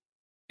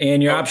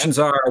 And your options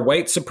are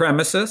white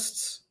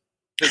supremacists,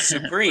 the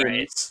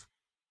Supremes,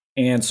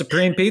 and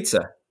Supreme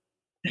Pizza.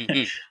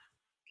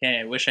 Okay,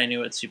 I wish I knew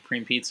what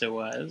Supreme Pizza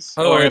was.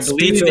 Oh, or I it's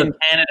believe pizza. in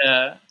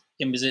Canada,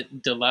 is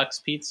it deluxe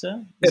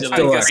pizza? Is It's it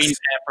deluxe. green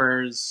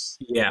peppers,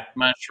 Yeah.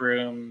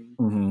 mushroom,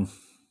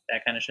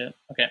 that kind of shit?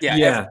 Okay.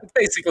 Yeah.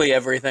 Basically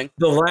everything.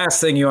 The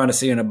last thing you want to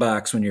see in a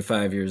box when you're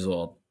 5 years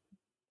old.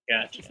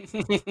 Gotcha.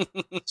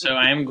 So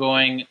I'm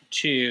going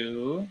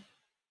to...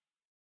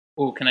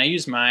 Oh, can I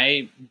use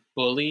my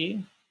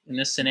bully in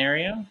this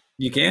scenario?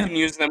 You You can. can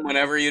use them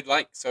whenever you'd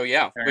like. So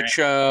yeah,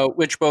 All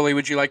which bully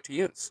would you like to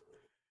use?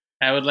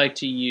 I would like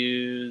to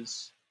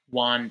use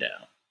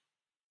Wanda.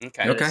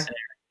 Okay.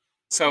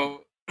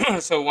 So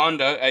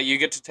Wanda, you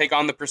get to take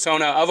on the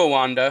persona of a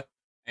Wanda,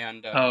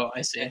 and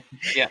I see.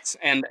 yes,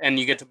 and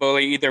you get to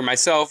bully either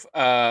myself,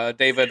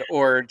 David,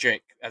 or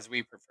Jake, as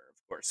we prefer,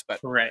 of course. But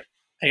Right.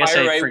 I guess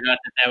I forgot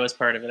that was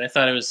part of it. I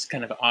thought it was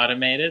kind of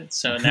automated,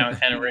 so now I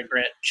kind of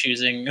regret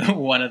choosing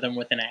one of them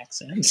with an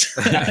accent.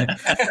 I'm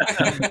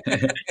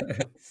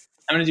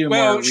going to do a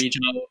more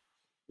regional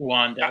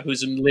Wanda,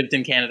 who's lived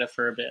in Canada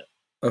for a bit.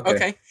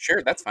 Okay,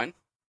 sure, that's fine.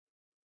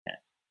 Okay.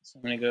 So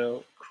I'm going to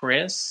go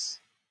Chris.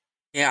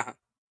 Yeah.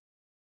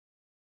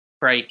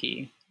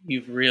 Crikey.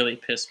 you've really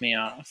pissed me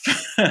off.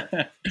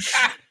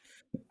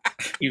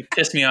 You've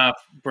pissed me off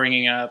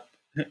bringing up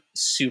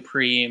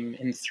Supreme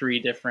in 3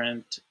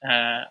 different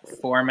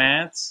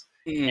formats,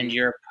 and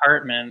your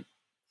apartment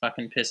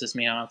fucking pisses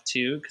me off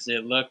too because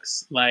it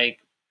looks like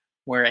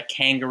where a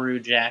kangaroo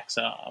jacks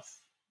off.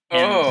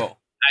 And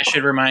I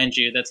should remind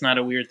you that's not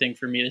a weird thing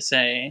for me to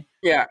say.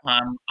 Yeah,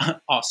 I'm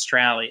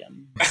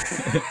Australian.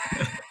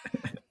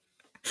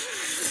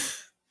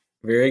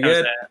 Very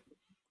good.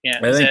 Yeah,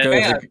 I think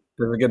that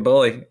was a good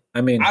bully.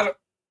 I mean, I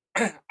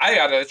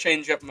gotta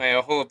change up my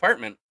whole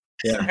apartment.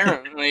 Yeah.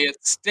 Apparently,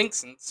 it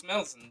stinks and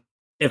smells. And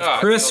if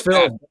Chris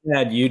felt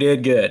bad, you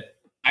did good.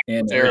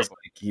 And terrible.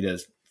 He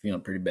does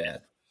feeling pretty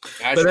bad.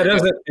 I But sure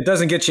it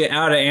doesn't get you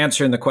out of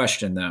answing the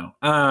question, though.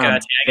 Gotcha. I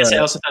guess I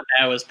also thought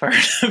that was part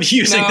of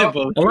using the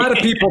book. A lot of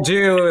people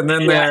do, and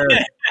then they're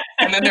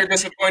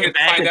disappointed to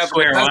find out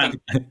that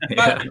it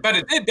doesn't. But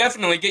it did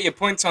definitely get you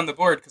points on the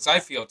board because I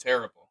feel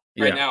terrible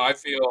right now. I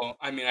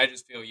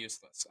just feel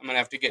useless. I'm gonna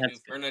have to get new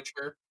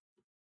furniture.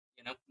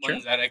 You know,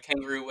 ones that a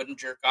kangaroo wouldn't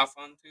jerk off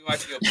onto. I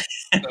feel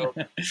so.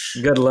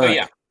 Good luck. So,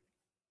 yeah.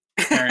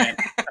 All right,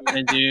 I'm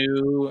gonna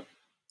do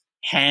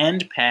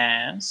hand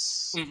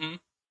pass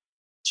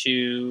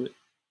to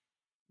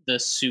the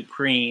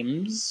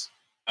Supremes.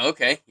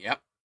 Okay, yep.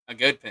 A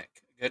good pick.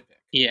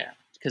 Yeah,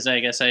 because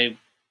I guess I,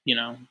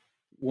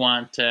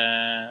 want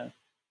to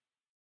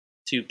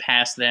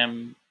pass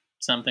them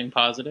something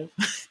positive.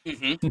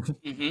 I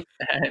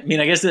mean,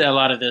 I guess a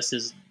lot of this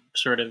is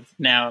sort of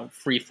now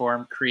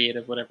free-form,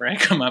 creative, whatever I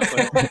come up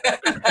with.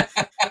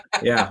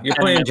 Yeah, you're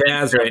playing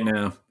jazz right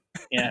now.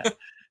 Yeah.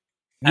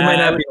 You might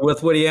not be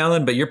with Woody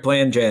Allen, but you're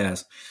playing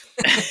jazz.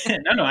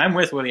 No, I'm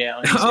with Woody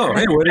Allen.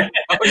 Hey, Woody.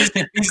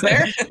 He's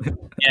there?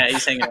 Yeah,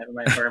 he's hanging out in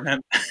my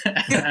apartment.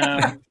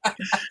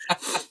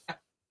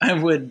 I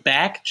would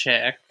back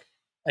check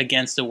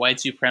against a white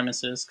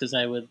supremacist because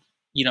I would,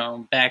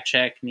 back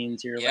check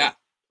means you're like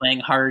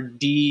playing hard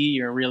D,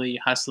 you're really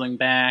hustling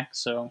back.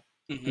 So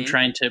I'm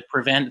trying to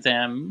prevent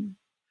them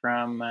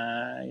from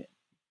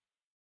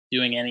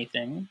doing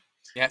anything.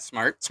 Yeah,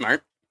 smart.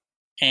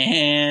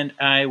 And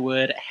I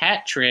would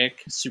hat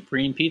trick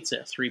Supreme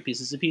Pizza, 3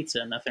 pieces of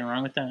pizza. Nothing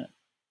wrong with that.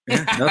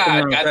 Yeah, nothing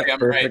wrong with that.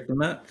 Perfect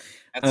right.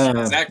 That's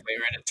exactly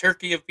right. A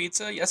turkey of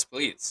pizza? Yes,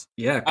 please.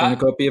 Yeah,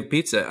 cornucopia of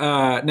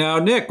pizza. Now,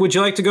 Nick, would you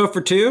like to go for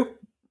 2?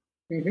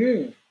 I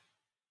do.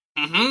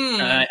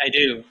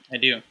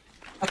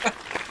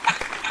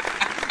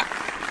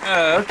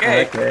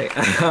 Okay.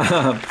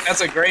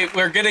 That's a great.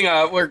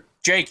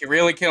 Jake, you're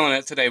really killing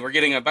it today. We're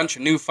getting a bunch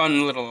of new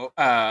fun little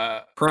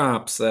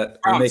prompts that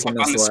are making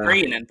us on the laugh.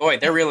 Screen, and boy,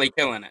 they're really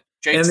killing it.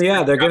 Jake's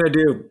they're going to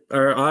do.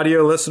 Our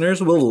audio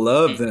listeners will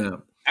love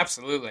them.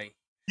 Absolutely.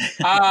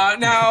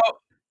 Now,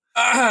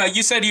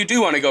 you said you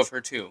do want to go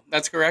for 2.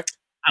 That's correct.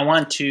 I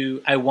want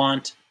 2.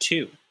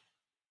 Okay.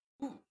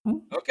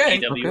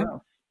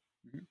 AWO.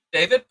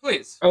 David,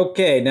 please.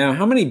 Okay. Now,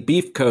 how many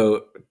beef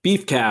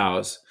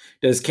cows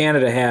does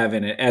Canada have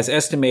in it, as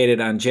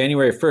estimated on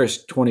January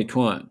 1st,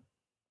 2020?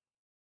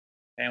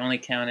 I only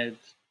counted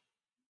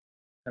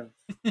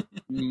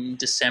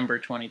December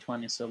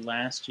 2020, so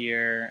last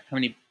year. How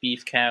many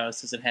beef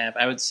cows does it have?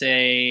 I would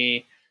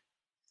say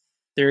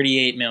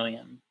 38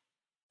 million.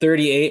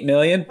 38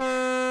 million?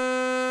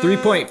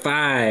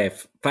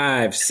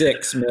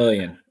 3.556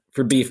 million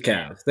for beef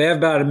cows. They have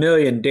about 1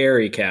 million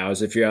dairy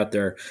cows, if you're out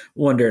there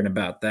wondering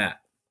about that.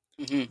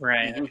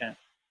 Right, okay.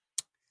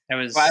 That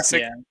was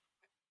classic.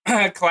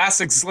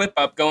 Classic slip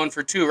up going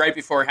for 2 right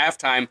before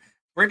halftime.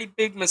 Pretty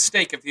big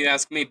mistake, if you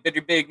ask me.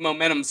 Pretty big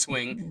momentum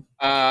swing.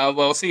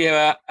 We'll see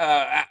how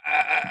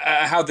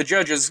the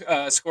judges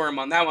score him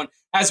on that one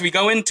as we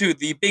go into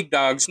the Big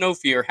Dogs No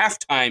Fear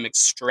halftime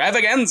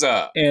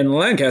extravaganza in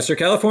Lancaster,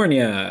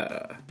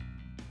 California.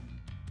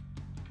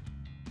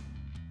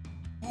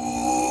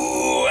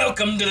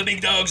 Welcome to the Big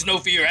Dogs No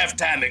Fear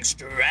halftime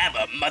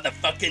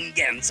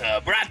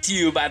extravaganza, brought to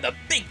you by the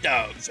Big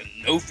Dogs and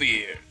No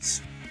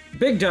Fears.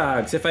 Big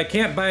Dogs. If I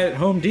can't buy it at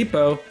Home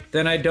Depot,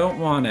 then I don't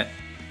want it.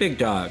 Big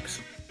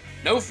Dogs.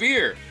 No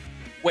fear.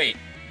 Wait,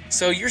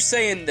 so you're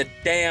saying the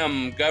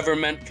damn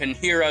government can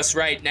hear us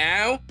right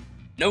now?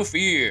 No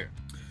fear.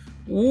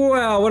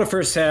 Well, what a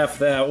first half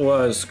that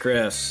was,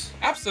 Chris.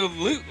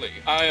 Absolutely.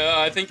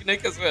 I think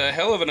Nick is a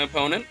hell of an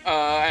opponent,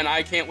 and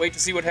I can't wait to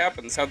see what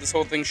happens, how this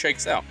whole thing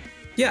shakes out.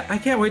 Yeah, I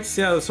can't wait to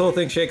see how this whole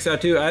thing shakes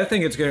out, too. I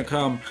think it's going to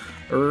come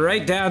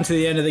right down to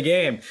the end of the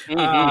game.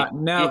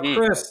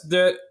 Chris,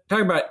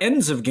 talking about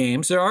ends of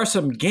games, there are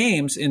some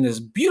games in this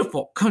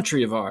beautiful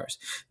country of ours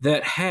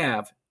that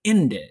have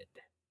ended.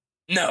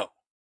 No.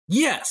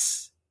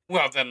 Yes.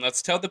 Well, then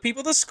let's tell the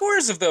people the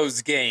scores of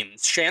those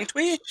games, shan't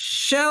we?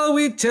 Shall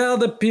we tell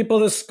the people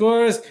the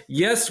scores?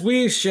 Yes,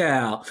 we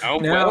shall. Oh,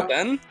 now, well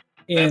then,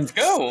 let's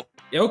go.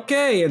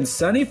 Okay, in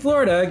sunny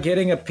Florida,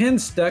 getting a pin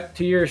stuck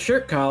to your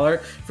shirt collar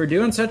for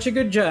doing such a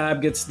good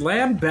job gets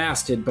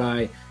lambasted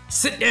by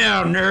Sit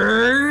Down,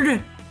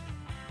 Nerd!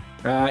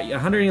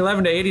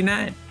 111 to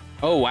 89.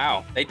 Oh,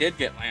 wow. They did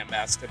get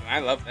lambasted, and I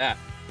love that.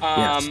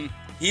 Yes.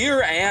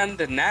 Here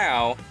and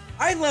now,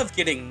 I love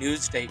getting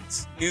news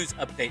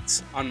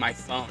updates on my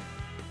phone.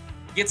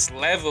 It gets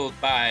leveled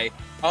by,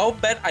 I'll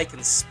bet I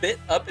can spit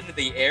up into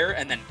the air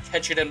and then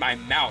catch it in my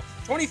mouth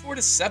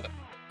 24/7.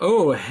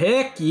 Oh,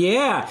 heck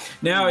yeah.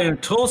 Now in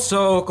Tulsa,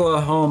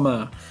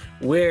 Oklahoma,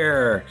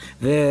 where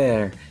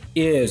there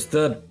is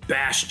the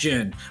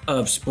bastion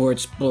of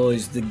Sports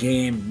Bullies, the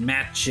game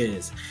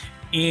matches,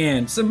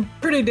 and some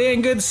pretty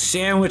dang good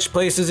sandwich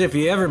places if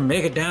you ever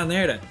make it down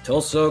there to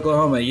Tulsa,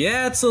 Oklahoma.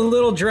 Yeah, it's a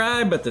little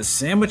dry, but the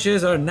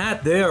sandwiches are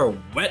not there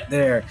wet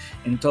there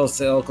in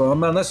Tulsa,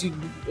 Oklahoma, unless you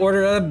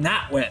order them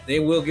not wet. They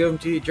will give them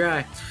to you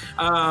dry.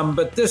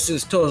 But this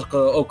is Tulsa,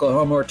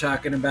 Oklahoma we're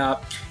talking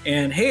about.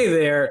 And hey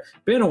there,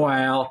 been a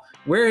while.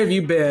 Where have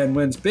you been?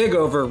 Wins big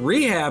over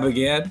Rehab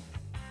again,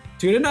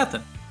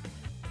 2-0.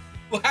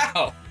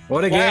 Wow.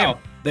 What a game.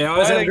 They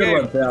always have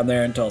good ones down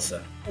there in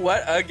Tulsa.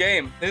 What a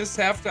game. This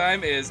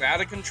halftime is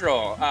out of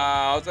control.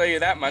 I'll tell you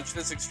that much.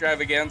 This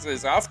extravaganza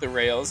is off the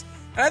rails.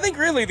 And I think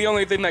really the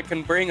only thing that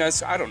can bring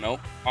us, I don't know,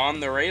 on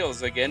the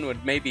rails again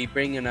would maybe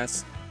bringing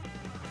us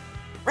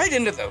right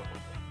into the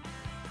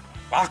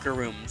locker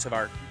rooms of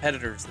our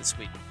competitors this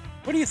week.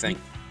 What do you think?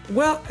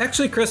 Well,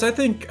 actually, Chris, I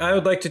think I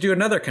would like to do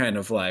another kind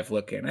of live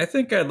look in. I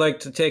think I'd like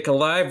to take a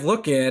live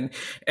look in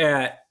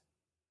at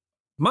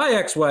my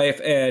ex-wife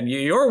and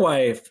your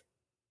wife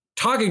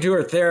talking to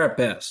her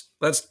therapist.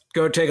 Let's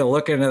go take a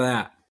look into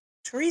that.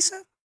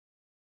 Teresa,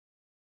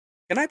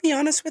 can I be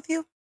honest with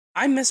you?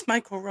 I miss my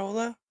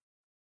Corolla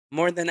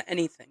more than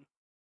anything.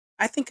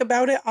 I think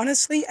about it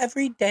honestly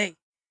every day.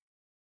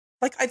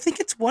 Like, I think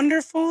it's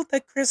wonderful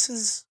that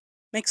Chris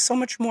makes so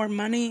much more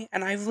money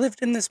and I've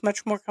lived in this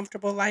much more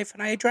comfortable life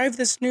and I drive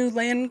this new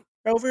Land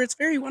Rover. It's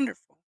very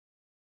wonderful.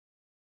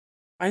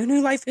 My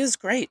new life is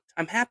great.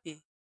 I'm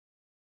happy.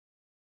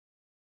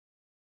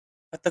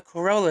 But the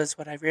Corolla is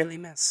what I really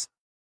miss.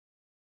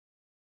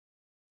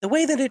 The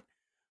way that it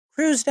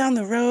cruised down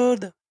the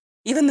road,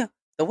 even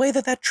the way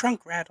that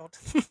trunk rattled.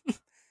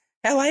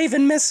 Hell, I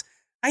even miss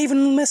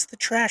the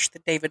trash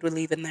that David would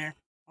leave in there.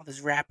 All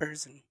those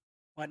wrappers and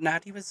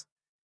whatnot. He was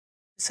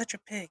such a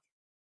pig.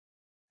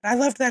 But I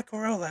loved that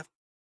Corolla.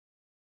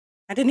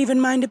 I didn't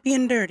even mind it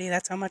being dirty.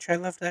 That's how much I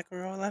loved that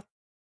Corolla.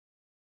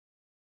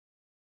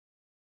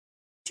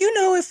 Do you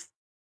know if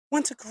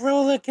once a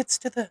Corolla gets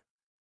to the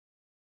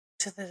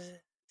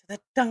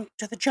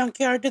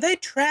junkyard, do they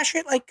trash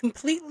it like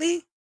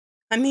completely?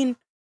 I mean,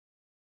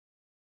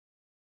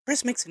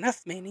 Chris makes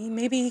enough money.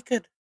 Maybe he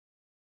could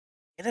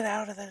get it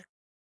out of the.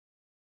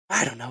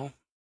 I don't know.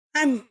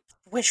 I'm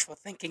wishful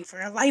thinking for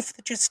a life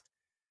that just.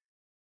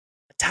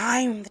 A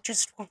time that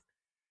just won't.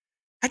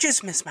 I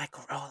just miss my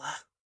Corolla.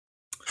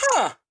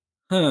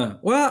 Huh.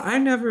 Well, I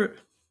never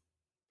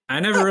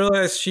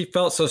realized she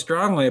felt so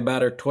strongly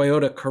about her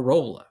Toyota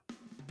Corolla.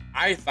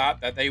 I thought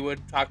that they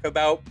would talk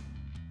about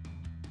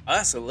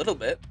us a little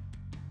bit.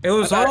 It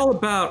was all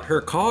about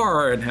her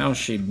car and how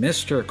she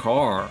missed her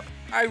car.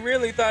 I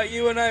really thought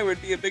you and I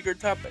would be a bigger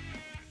topic.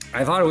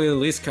 I thought it would at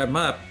least come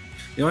up.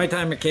 The only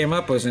time it came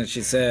up was when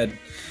she said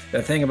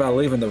that thing about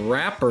leaving the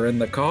wrapper in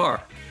the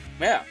car.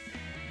 Yeah.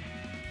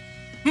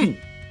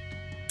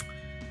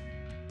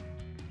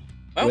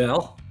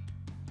 Well,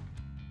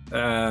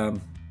 okay.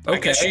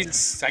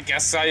 I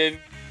guess I'm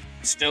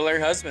still her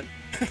husband.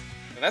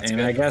 That's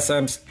and good. I guess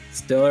I'm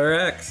still her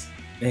ex.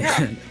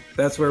 Yeah.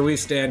 That's where we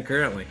stand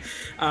currently.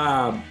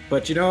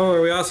 But you know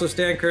where we also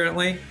stand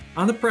currently?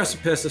 On the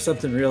precipice of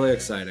something really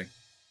exciting.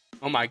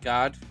 Oh my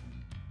God.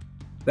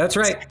 That's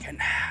right.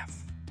 Second half.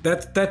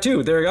 That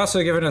too. They're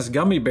also giving us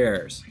gummy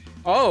bears.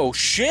 Oh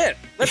shit.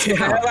 Let's get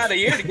the hell out of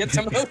here to get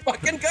some of those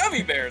fucking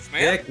gummy bears,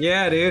 man. Heck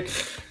yeah, dude.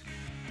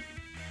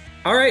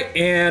 All right,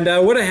 and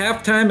what a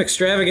halftime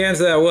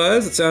extravaganza that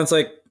was. It sounds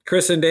like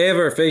Chris and Dave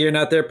are figuring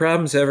out their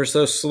problems ever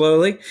so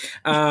slowly.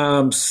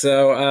 Yeah,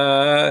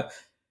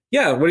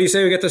 what do you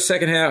say we get the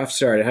second half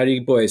started? How do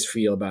you boys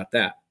feel about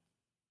that?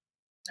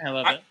 I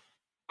love it.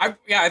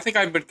 I think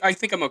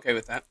I'm okay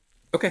with that.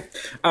 Okay.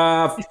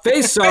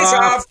 Face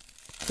off.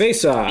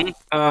 Face off.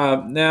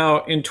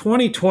 Now in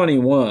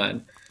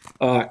 2021,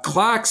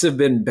 clocks have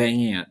been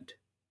banned.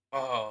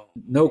 Oh.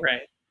 No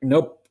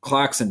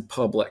clocks in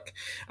public.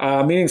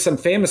 Meaning some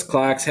famous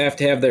clocks have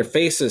to have their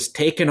faces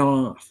taken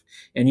off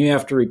and you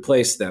have to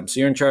replace them.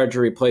 So you're in charge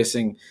of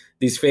replacing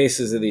these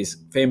faces of these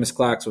famous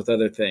clocks with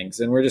other things.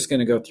 And we're just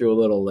going to go through a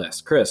little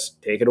list. Chris,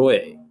 take it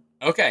away.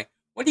 Okay.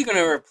 What are you going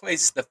to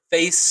replace the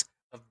face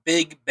of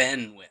Big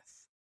Ben with?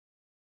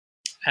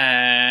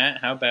 How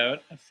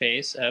about a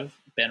face of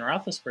Ben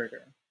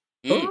Roethlisberger?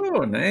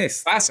 Oh,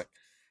 nice. Classic.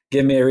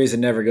 Give me a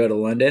reason to never go to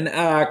London.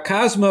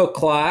 Cosmo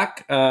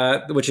Clock,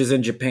 which is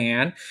in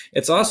Japan.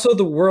 It's also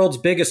the world's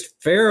biggest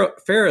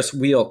Ferris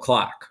wheel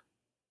clock.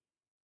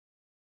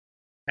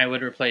 I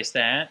would replace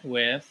that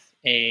with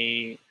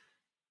two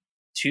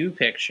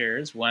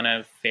pictures, one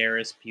of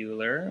Ferris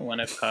Bueller, one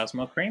of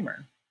Cosmo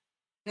Kramer.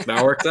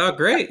 That works out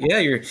great. Yeah,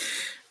 you're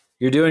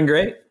doing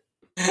great.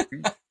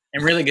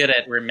 I'm really good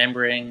at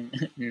remembering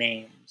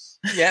names.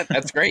 Yeah,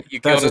 that's great. You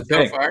killed it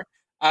so far.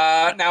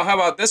 Now, how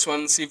about this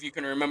one? See if you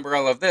can remember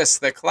all of this.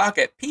 The clock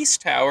at Peace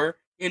Tower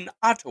in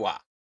Ottawa.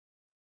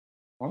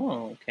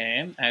 Oh,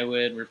 okay. I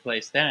would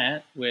replace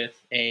that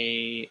with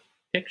a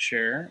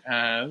picture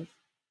of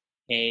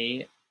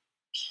a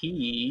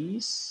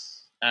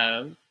piece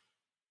of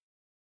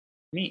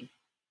me.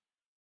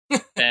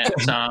 That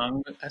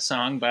song, a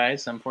song by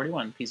Sum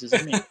 41, Pieces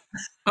of Me.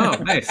 Oh,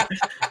 nice. A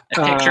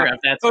picture of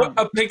that song.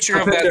 A picture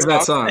A of picture that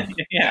of song. that song.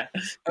 Yeah.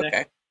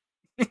 Okay.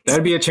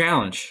 That'd be a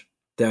challenge.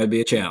 Now,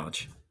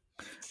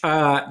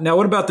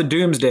 what about the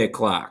Doomsday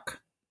Clock?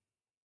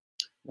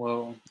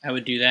 Well, I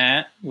would do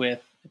that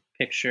with a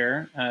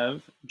picture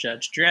of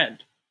Judge Dredd.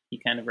 He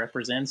kind of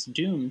represents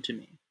Doom to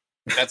me.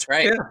 That's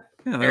right. Yeah,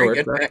 that Very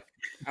works. good pick.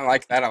 I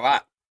like that a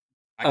lot.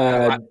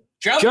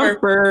 Jumper.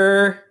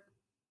 Jumper.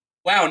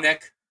 Wow,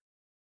 Nick.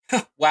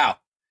 Wow.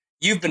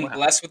 You've been Wow.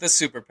 blessed with a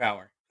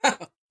superpower.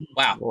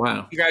 Wow.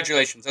 Wow.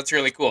 Congratulations. That's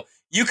really cool.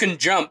 You can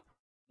jump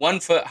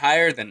 1 foot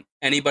higher than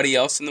anybody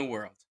else in the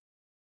world.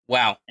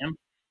 Wow. Yeah.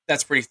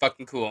 That's pretty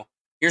fucking cool.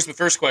 Here's my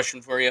first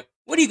question for you.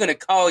 What are you going to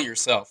call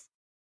yourself?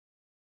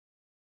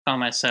 Call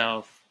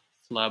myself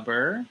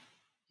Flubber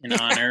in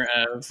honor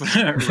of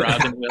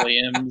Robin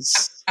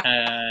Williams,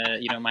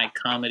 my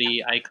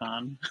comedy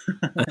icon.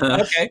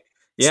 Okay.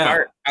 Yeah.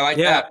 Smart. I like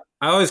Yeah. that.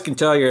 I always can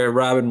tell you're a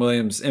Robin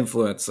Williams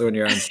influence when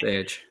you're on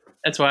stage.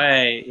 That's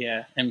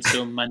why I'm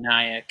so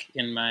maniacal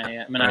in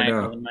my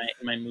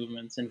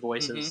movements and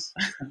voices.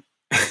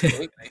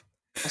 Absolutely.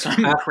 So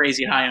I'm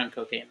crazy high on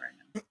cocaine right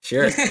now.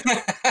 Sure.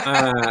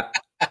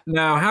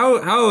 Now,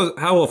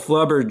 how will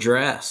Flubber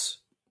dress?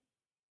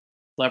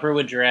 Flubber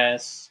would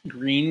dress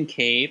green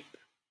cape,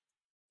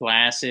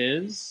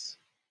 glasses,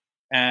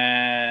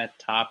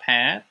 top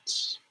hat,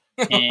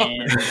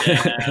 and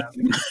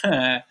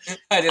I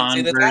didn't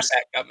see the top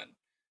hat coming.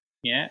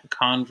 Yeah,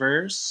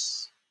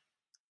 Converse,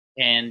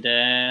 and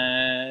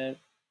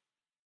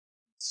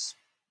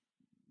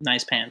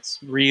nice pants,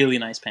 really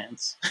nice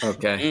pants.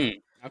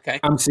 Okay. Okay.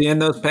 I'm seeing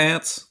those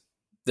pants.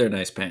 They're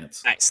nice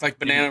pants. Nice, like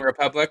Banana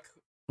Republic,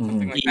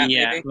 something like that.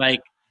 Yeah, maybe?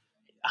 like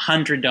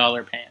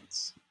 $100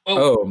 pants.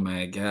 Oh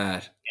my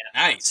god!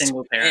 Nice.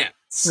 Single pair.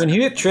 Pants. When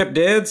you hit Trip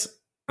Dids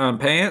on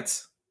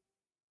pants,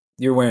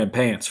 you're wearing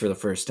pants for the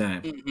first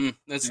time. Mm-hmm.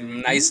 That's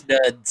some nice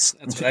duds.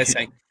 That's what I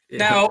say. Yeah.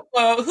 Now,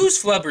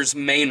 who's Flubber's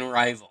main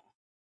rival?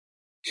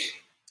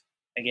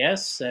 I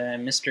guess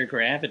Mr.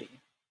 Gravity.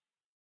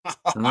 I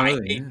Oh,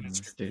 hate yeah,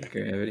 Mr. Mr.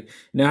 Gravity.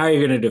 Now how are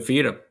you going to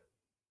defeat him?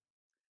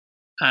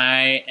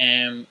 I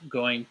am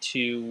going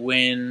to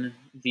win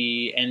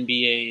the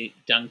NBA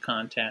dunk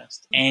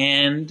contest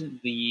and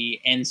the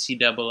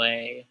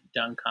NCAA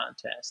dunk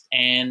contest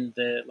and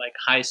the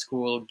high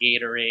school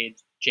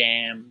Gatorade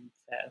Jam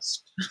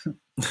Fest.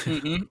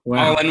 Mm-hmm.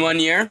 Wow. All in 1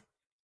 year?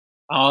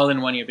 All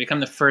in 1 year. Become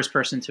the first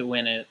person to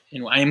win it.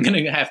 And I am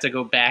going to have to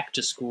go back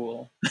to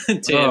school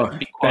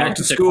back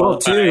to school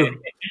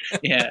too.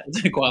 Yeah,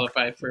 to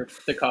qualify for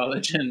the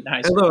college and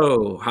high school.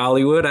 Hello,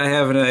 Hollywood. I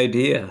have an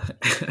idea.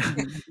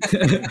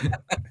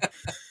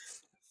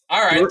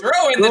 All right,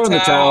 throw in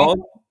the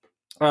towel.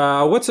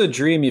 What's a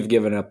dream you've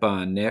given up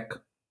on, Nick?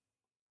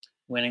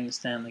 Winning the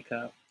Stanley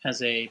Cup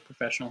as a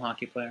professional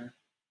hockey player.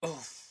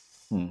 Oh,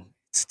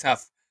 it's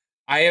tough.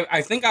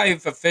 I think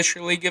I've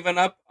officially given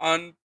up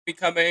on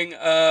becoming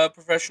a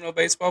professional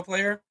baseball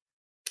player.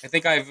 I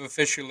think I've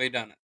officially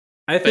done it.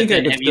 I think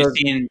have you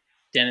seen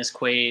Dennis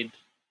Quaid,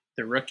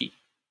 The Rookie?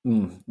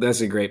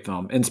 That's a great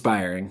film.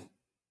 Inspiring.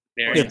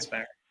 Very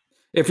inspiring.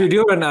 If you're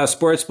doing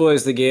Sports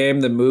Boys the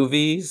Game, the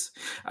movies,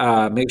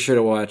 make sure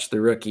to watch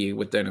The Rookie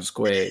with Dennis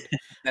Quaid.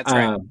 That's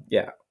right.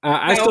 Yeah.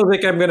 I still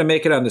think I'm going to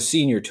make it on the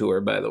senior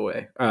tour, by the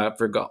way,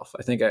 for golf.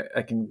 I think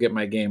I can get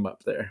my game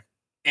up there.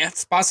 Yeah,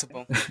 it's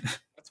possible.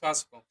 It's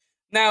possible.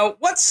 Now,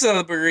 what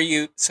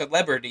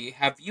celebrity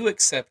have you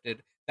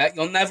accepted that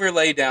you'll never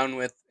lay down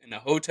with in a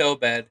hotel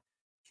bed,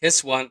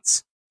 kiss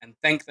once, and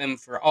thank them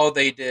for all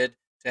they did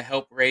to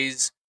help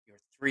raise your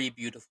 3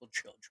 beautiful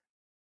children?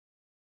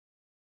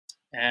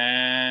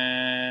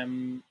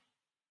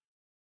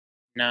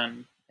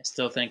 None. I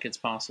still think it's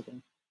possible.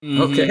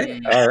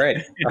 Okay. All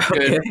right.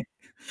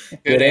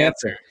 Good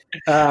answer.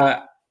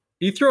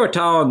 You throw a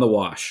towel in the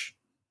wash.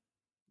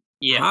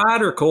 Yeah.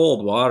 Hot or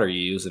cold water are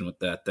you using with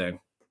that thing?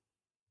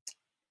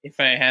 If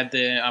I had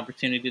the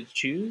opportunity to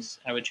choose,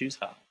 I would choose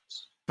hot.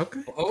 Okay.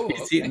 Oh,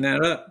 He's okay. heating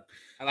that up.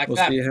 I like We'll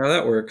that. see how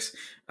that works.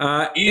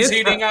 He's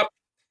heating up.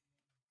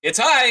 It's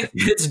high.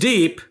 It's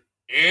deep.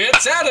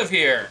 It's out of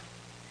here.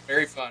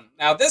 Very fun.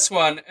 Now, this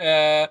one,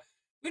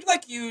 we'd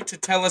like you to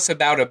tell us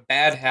about a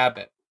bad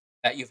habit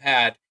that you've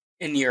had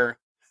in your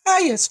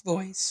highest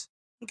voice.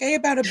 Okay,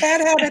 about a bad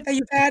habit that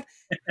you've had.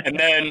 And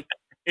then,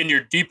 in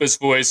your deepest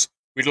voice,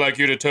 we'd like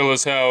you to tell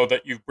us how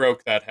that you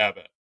broke that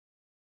habit.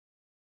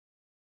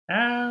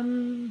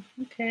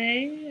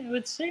 Okay. I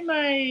would say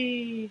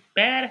my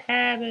bad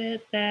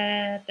habit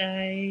that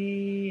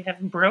I have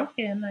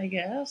broken, I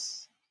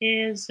guess,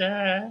 is,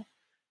 I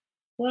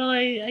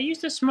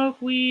used to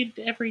smoke weed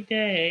every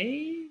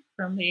day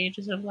from the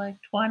ages of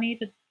 20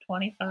 to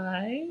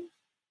 25.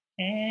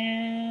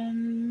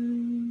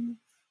 And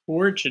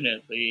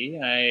fortunately,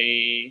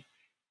 I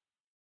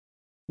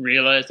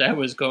realized I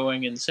was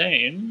going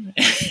insane,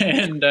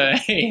 and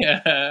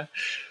I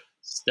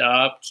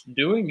stopped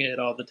doing it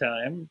all the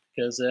time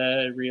because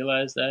I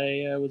realized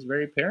I was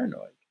very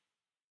paranoid.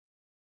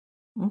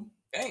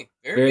 Okay,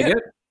 Very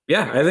good.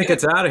 Yeah, Very I think good.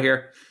 it's out of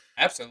here.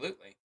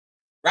 Absolutely.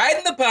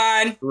 Riding the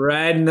pine.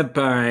 Riding the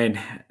pine.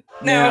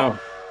 Now,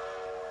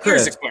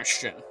 Chris, here's a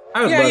question.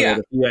 I would love it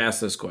if you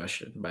asked this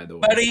question, by the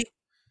way. Buddy,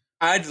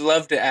 I'd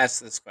love to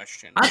ask this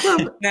question. I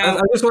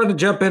just wanted to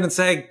jump in and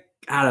say,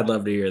 God, I'd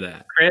love to hear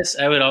that. Chris,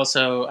 I would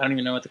also, I don't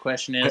even know what the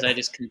question is. I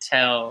just can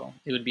tell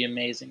it would be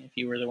amazing if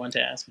you were the one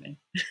to ask me.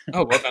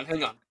 Oh, well done.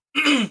 Hang on.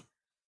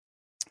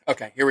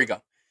 Okay, here we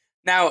go.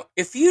 Now,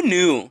 if you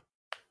knew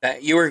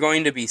that you were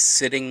going to be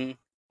sitting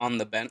on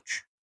the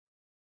bench,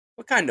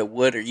 what kind of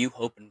wood are you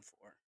hoping for?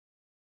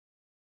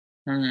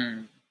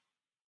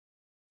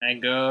 I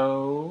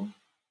go...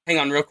 Hang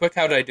on real quick.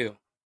 How did I do?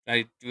 Did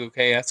I do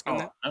okay asking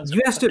that?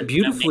 You asked it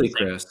beautifully,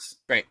 Chris.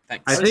 Great,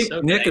 thanks. I think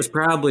Nick is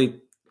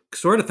probably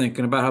sort of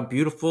thinking about how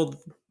beautiful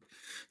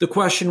the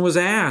question was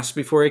asked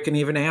before he can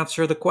even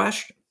answer the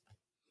question.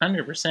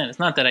 100%. It's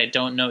not that I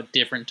don't know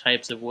different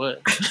types of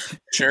wood.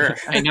 Sure.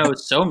 I know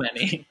so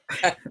many.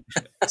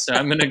 So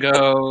I'm going to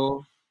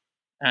go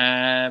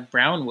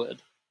brown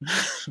wood.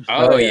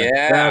 Oh,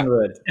 yeah. Brown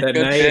wood. That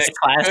Good nice,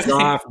 pick.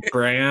 soft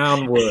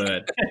brown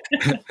wood.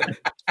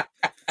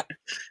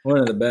 One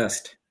of the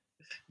best.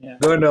 Yeah.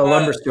 Go into a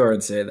lumber store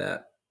and say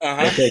that.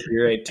 Uh-huh. I'll take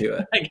you right to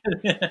it.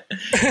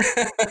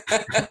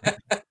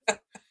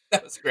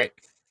 That was great.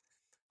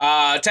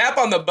 Tap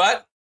on the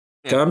butt.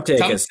 Come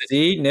take a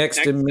seat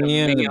next to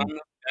me on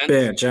the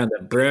bench, on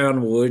the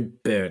brown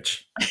wood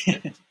bench.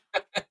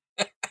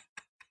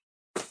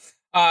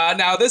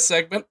 Now this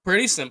segment,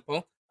 pretty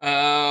simple.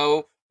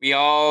 We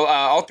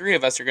all three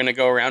of us are going to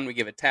go around. We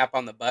give a tap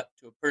on the butt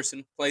to a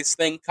person, place,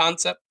 thing,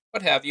 concept,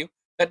 what have you,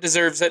 that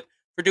deserves it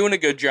for doing a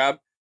good job,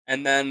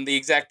 and then the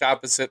exact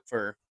opposite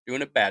for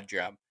doing a bad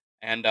job.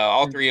 And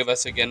all three of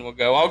us again will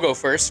go. I'll go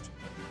first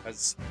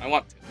because I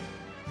want to.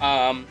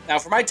 Now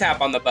for my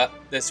tap on the butt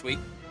this week,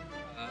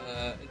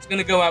 it's going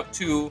to go out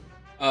to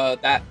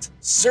that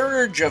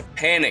surge of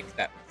panic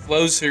that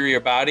flows through your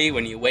body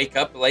when you wake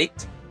up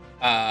late.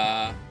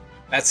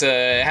 That's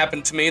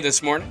happened to me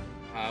this morning.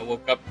 I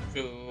woke up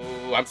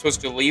I'm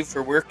supposed to leave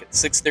for work at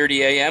 6:30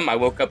 a.m. I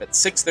woke up at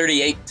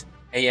 6:38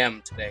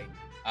 a.m. today.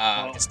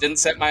 Just didn't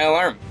set my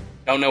alarm.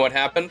 Don't know what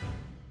happened.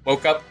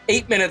 Woke up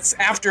 8 minutes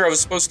after I was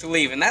supposed to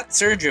leave, and that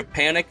surge of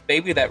panic,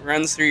 baby, that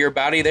runs through your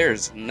body,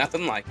 there's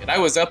nothing like it. I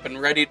was up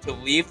and ready to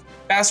leave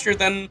faster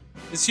than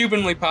is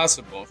humanly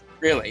possible,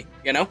 really,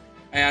 you know?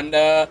 And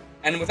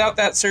without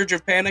that surge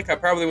of panic, I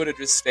probably would have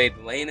just stayed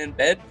laying in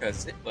bed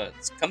because it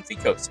was comfy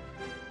cozy.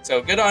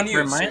 So good on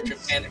you, surge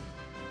of panic.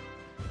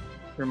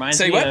 It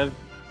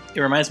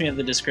reminds me of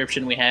the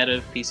description we had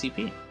of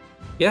PCP.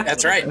 Yeah,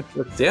 that's right.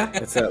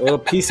 It's that little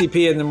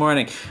PCP in the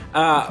morning.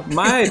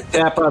 My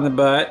tap on the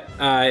butt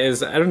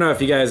is, I don't know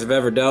if you guys have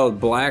ever dealt with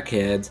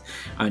blackheads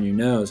on your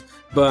nose,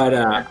 but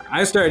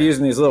I started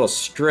using these little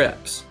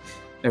strips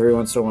every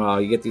once in a while.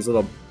 You get these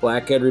little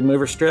blackhead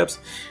remover strips,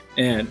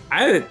 and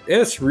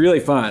it's really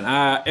fun.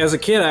 As a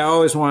kid, I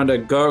always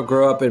wanted to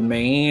grow up in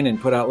Maine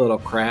and put out little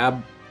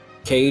crab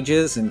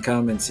cages and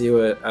come and see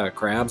what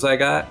crabs I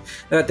got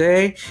that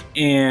day.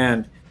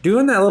 And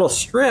doing that little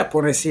strip,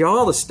 when I see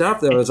all the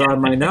stuff that was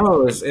on my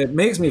nose, it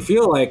makes me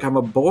feel like I'm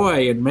a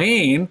boy in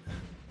Maine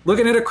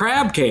looking at a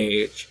crab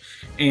cage.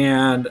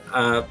 And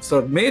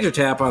so major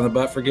tap on the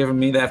butt for giving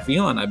me that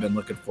feeling I've been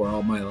looking for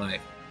all my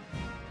life.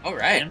 All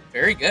right.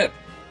 Very good.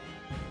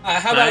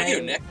 How about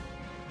you, Nick?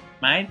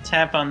 My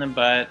tap on the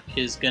butt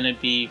is going to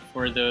be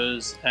for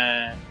those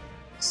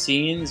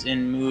scenes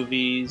in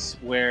movies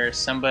where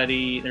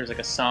there's like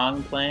a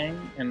song playing,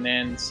 and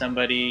then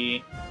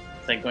somebody...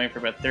 It's like going for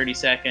about 30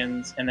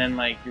 seconds, and then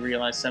like you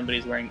realize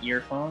somebody's wearing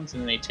earphones,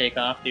 and then they take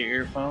off their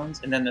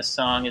earphones, and then the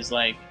song is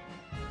like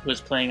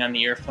was playing on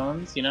the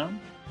earphones, you know?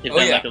 They've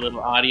done like a little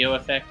audio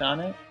effect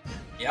on it.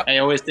 Yep. I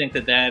always think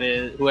that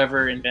is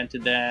whoever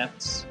invented that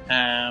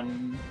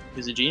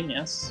is a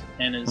genius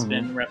and has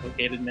been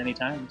replicated many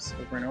times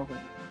over and over.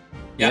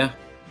 Yeah.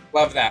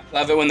 Love that.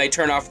 Love it when they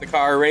turn off the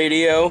car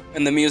radio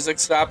and the music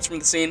stops from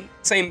the scene.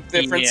 Same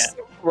difference.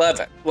 Yeah. Love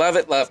it. Love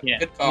it. Love it. Yeah.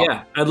 Good call.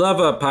 Yeah. I'd love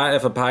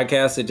if a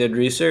podcast that did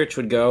research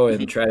would go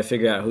and try to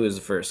figure out who was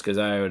the first, because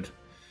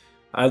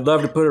I'd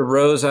love to put a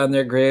rose on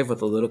their grave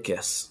with a little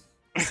kiss.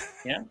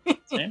 Yeah,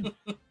 same.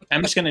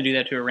 I'm just going to do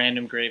that to a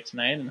random grave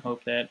tonight and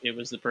hope that it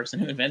was the person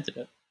who invented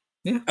it.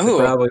 Yeah, it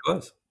probably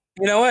was.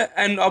 You know what?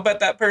 And I'll bet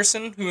that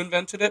person who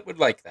invented it would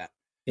like that.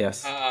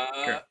 Yes.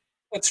 Sure.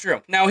 That's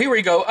true. Now, here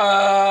we go.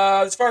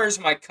 As far as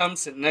my come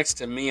sit next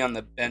to me on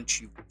the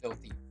bench, you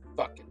filthy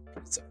fucking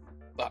piece of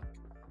fuck.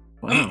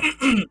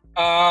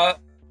 Wow.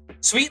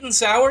 Sweet and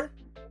sour?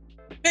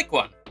 Pick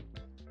one.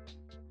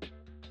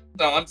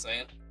 That's all I'm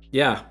saying.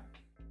 Yeah.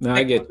 No,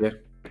 I get you.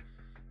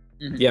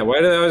 Yeah, why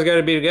do they always got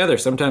to be together?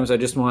 Sometimes I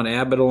just want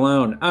Abbott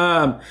alone.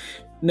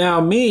 Now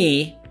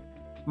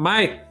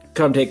my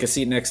come take a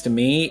seat next to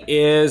me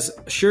is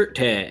shirt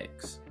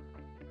tags.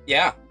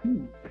 Yeah.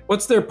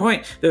 What's their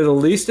point? They're the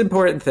least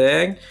important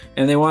thing,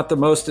 and they want the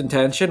most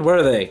attention. What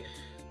are they?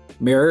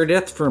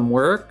 Meredith from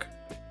Work?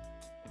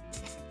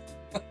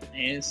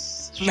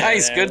 Nice.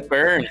 Good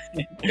burn.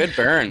 Good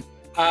burn.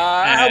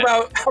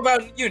 How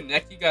about you,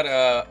 Nick? You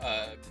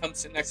gotta come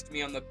sit next to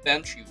me on the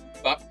bench, you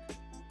fuck.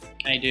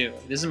 I do.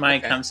 This is my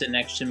come sit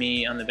next to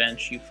me on the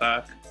bench, you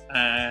fuck.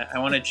 I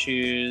want to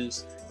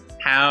choose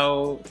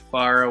how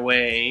far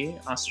away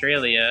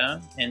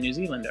Australia and New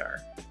Zealand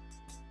are.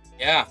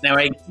 Yeah. Now,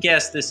 I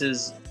guess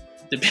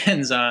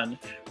depends on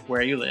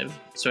where you live.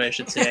 So I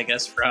should say, I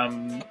guess,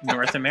 from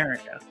North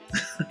America.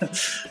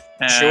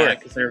 Sure.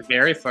 Because they're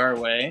very far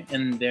away,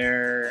 and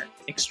they're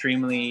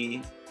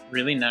extremely,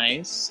 really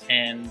nice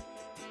and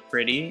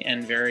pretty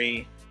and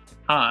very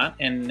hot.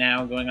 And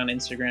now going on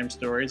Instagram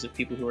stories of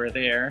people who are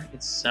there,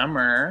 it's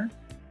summer.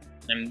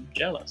 I'm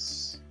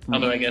jealous.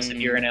 Although I guess if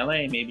you're in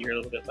LA, maybe you're a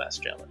little bit less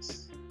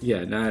jealous.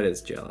 Yeah, not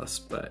as jealous,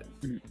 but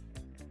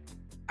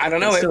I don't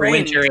know.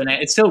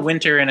 It's still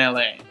winter in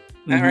LA.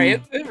 All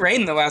right, it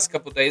rained the last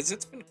couple of days.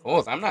 It's been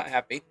cold. I'm not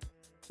happy.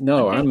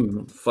 No,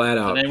 I'm flat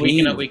out. And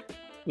then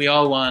we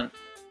all want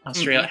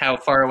Australia, how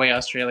far away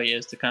Australia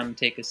is, to come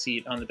take a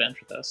seat on the bench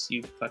with us.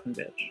 You fucking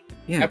bitch.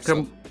 Yeah,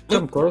 Absolutely.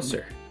 come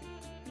closer.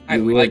 I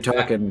You weird like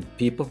talking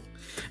people.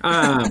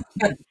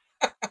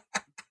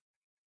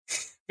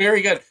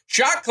 Very good.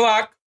 Shot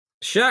clock.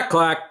 Shot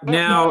clock.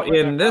 Now,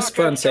 in this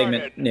fun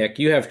segment, Nick,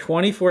 you have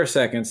 24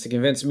 seconds to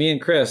convince me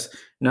and Chris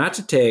not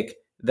to take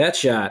that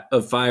shot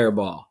of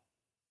Fireball.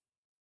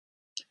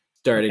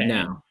 Starting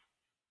now.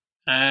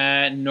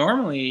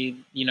 Normally,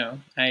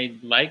 I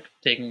like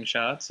taking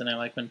shots, and I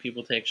like when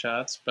people take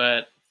shots,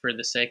 but for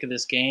the sake of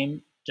this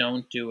game,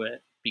 don't do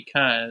it,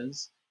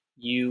 because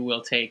you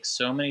will take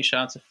so many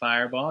shots of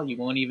Fireball, you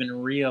won't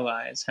even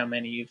realize how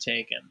many you've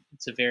taken.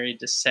 It's a very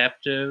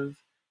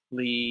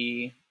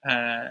deceptively,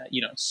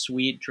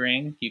 sweet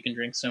drink. You can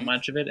drink so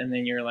much of it, and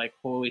then you're like,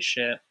 holy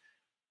shit,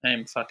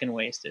 I'm fucking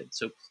wasted.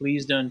 So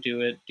please don't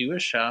do it. Do a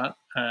shot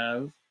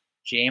of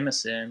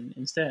Jameson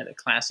instead, a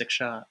classic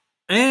shot.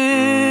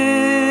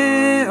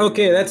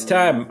 Okay, that's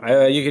time.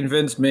 You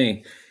convinced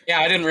me.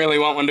 Yeah, I didn't really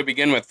want one to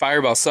begin with.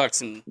 Fireball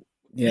sucks, and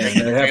yeah,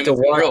 I have to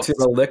walk to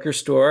the liquor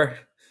store.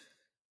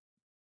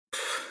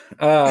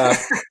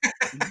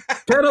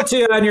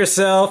 Penalty on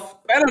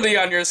yourself. Penalty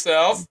on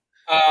yourself.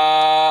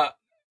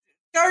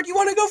 Guard, you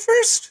want to go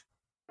first?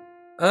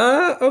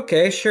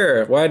 Okay,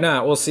 sure. Why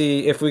not? We'll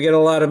see if we get a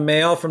lot of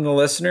mail from the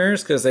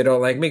listeners because they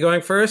don't like me going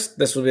first.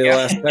 This will be the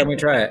last time we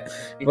try it.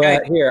 Okay.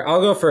 But here,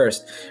 I'll go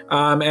first.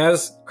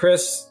 As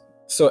Chris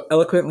so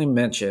eloquently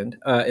mentioned,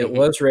 it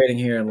was raining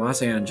here in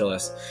Los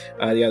Angeles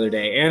the other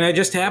day. And I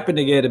just happened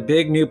to get a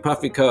big new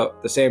puffy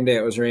coat the same day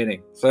it was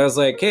raining. So I was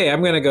like, hey,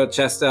 I'm going to go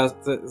test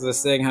out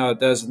this thing, how it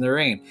does in the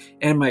rain.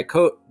 And my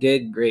coat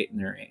did great in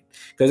the rain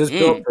because it's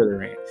built for the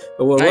rain.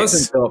 But what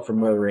wasn't built for the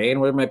rain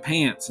were my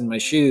pants and my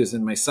shoes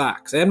and my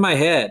socks and my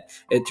head,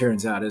 it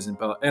turns out, isn't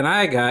built. And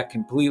I got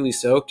completely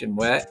soaked and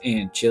wet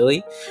and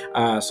chilly.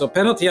 So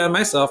penalty on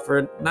myself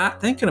for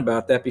not thinking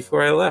about that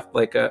before I left,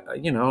 like a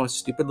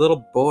stupid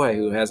little boy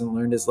who hasn't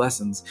learned his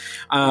lessons.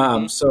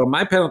 So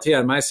my penalty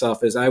on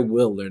myself is I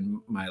will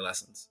learn my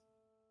lessons.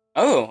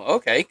 Oh,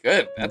 okay,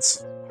 good.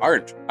 That's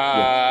hard.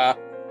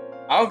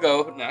 I'll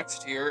go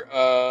next here.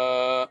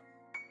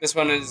 This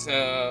one is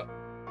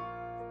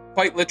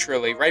quite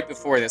literally right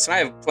before this, and I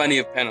have plenty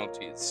of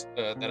penalties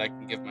that I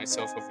can give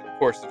myself over the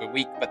course of a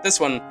week, but this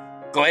one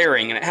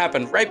glaring, and it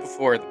happened right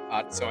before the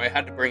pod, so I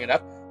had to bring it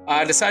up.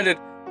 I decided,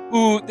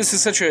 this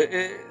is such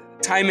a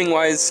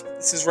timing-wise,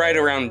 this is right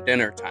around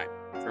dinner time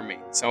for me.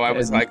 So I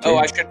was like,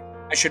 I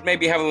should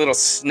maybe have a little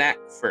snack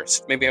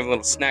first. But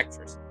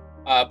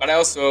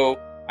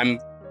I'm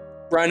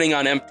running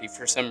on empty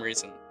for some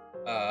reason.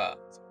 I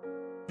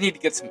need to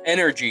get some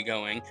energy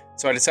going.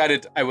 So I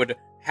decided I would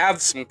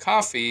have some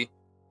coffee,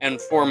 and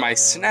for my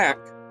snack,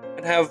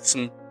 I'd have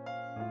some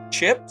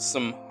chips,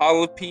 some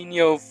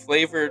jalapeno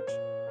flavored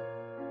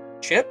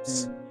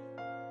chips.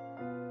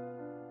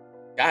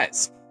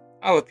 Guys,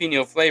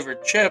 jalapeno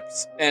flavored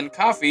chips and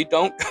coffee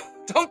don't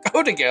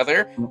go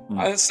together.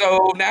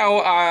 So now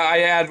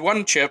I add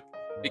one chip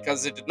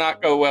because it did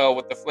not go well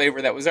with the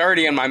flavor that was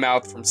already in my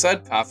mouth from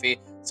said coffee.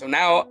 So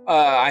now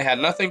I had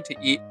nothing to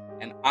eat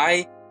and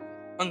I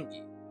am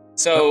hungry.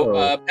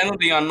 So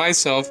penalty on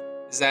myself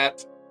is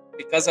that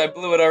because I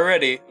blew it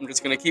already, I'm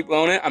just going to keep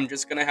blowing it. I'm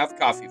just going to have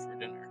coffee for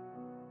dinner.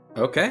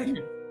 Okay.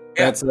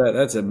 Yeah.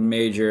 That's a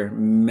major,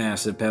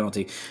 massive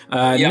penalty.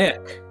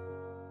 Nick.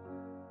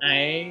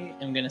 I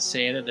am going to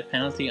say that the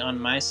penalty on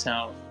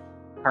myself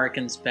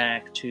harkens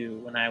back to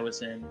when I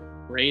was in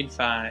grade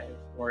 5,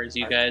 or as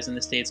you guys in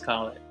the States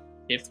call it,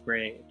 5th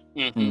grade.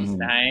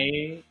 Mm-hmm.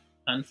 I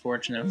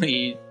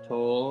unfortunately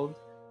told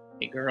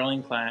a girl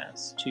in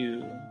class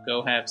to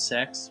go have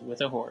sex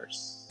with a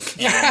horse.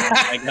 And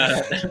I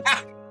got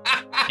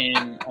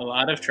in a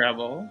lot of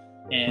trouble,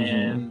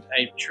 and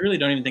I truly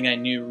don't even think I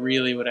knew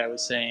really what I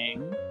was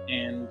saying,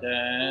 and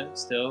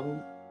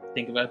still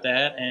think about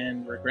that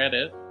and regret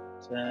it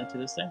to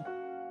this day.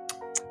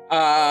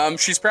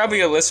 She's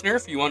probably a listener.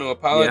 If you want to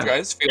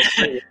apologize, feel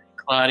free.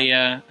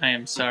 Claudia, I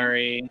am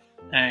sorry.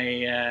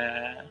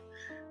 I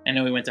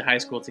know we went to high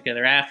school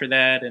together after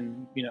that,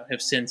 and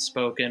have since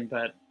spoken.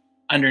 But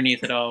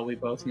underneath it all, we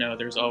both know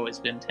there's always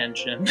been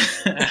tension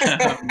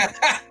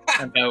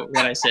about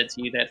what I said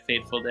to you that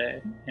fateful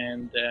day,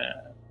 and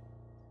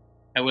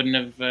I wouldn't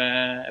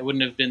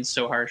have been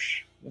so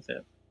harsh with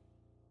it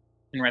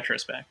in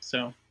retrospect.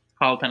 So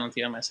call a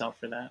penalty on myself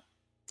for that.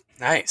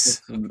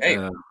 Nice. Okay.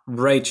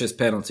 Righteous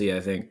penalty, I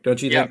think.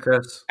 Don't you think,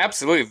 Chris?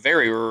 Absolutely,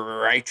 very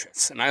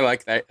righteous, and I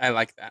like that.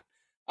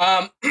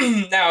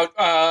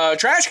 Now,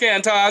 trash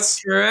can toss.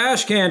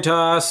 Trash can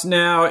toss.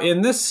 Now,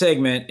 in this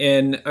segment,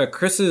 in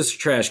Chris's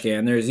trash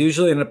can, there's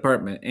usually an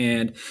apartment,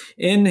 and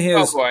in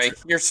his... Oh, boy.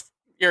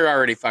 You're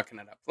already fucking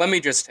it up. Let me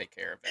just take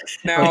care of it.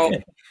 Now,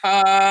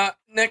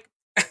 Nick,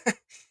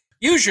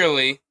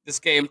 usually this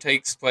game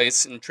takes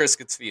place in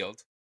Triscuit's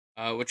Field,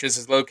 which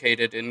is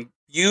located in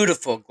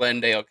beautiful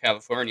Glendale,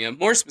 California,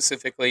 more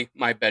specifically,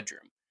 my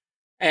bedroom.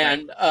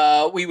 And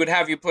we would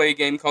have you play a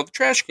game called the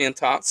Trash Can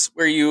Toss,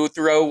 where you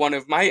throw one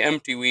of my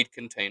empty weed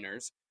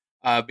containers,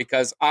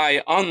 because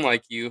I,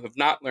 unlike you, have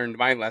not learned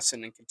my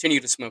lesson and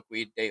continue to smoke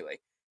weed daily.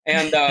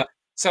 And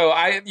so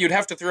you'd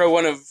have to throw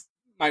one of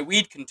my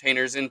weed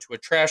containers into a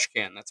trash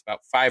can that's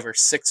about 5 or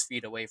 6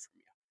 feet away from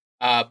you.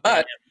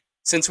 But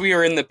since we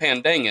are in the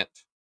pandemic,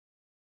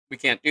 we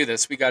can't do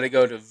this. We got to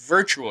go to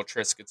virtual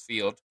Triscuit's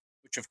Field,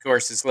 which of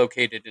course is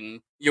located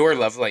in your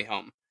lovely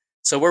home.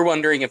 So we're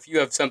wondering if you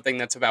have something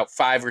that's about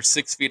 5 or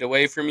 6 feet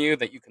away from you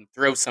that you can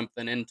throw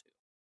something into.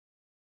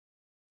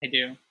 I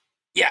do.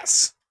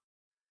 Yes.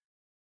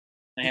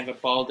 I have a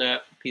balled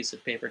up piece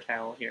of paper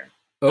towel here.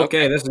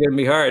 Okay, this is going to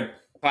be hard.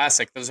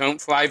 Classic. Those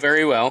don't fly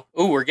very well.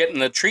 Ooh, we're getting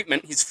the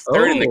treatment. He's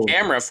turning the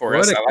camera for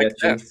us. I like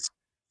this.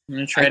 I'm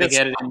going to try to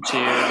get it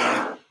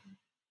into...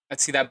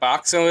 Let's see that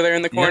box over there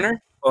in the corner? Yeah.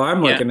 Well,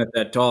 I'm looking at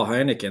that tall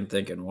Heineken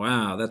thinking,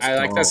 wow, that's I tall.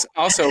 like this.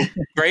 Also,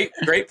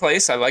 great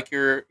place. I like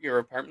your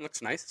apartment.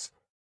 Looks nice.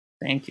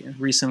 Thank you.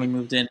 Recently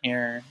moved in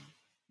here.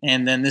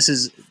 And then this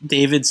is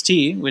David's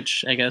tea,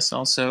 which I guess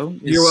also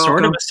is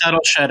sort of a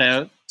subtle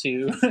shutout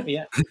to,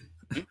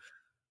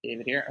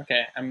 David here.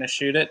 Okay, I'm going to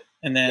shoot it.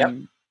 And then...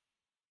 Yep.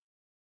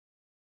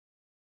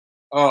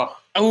 Oh,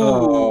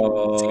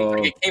 seems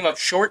like it came up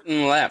short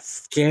and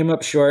left. I'm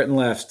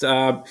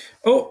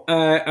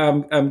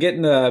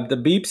getting the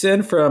beeps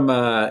in from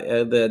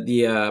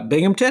the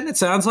Binghamton. It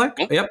sounds like.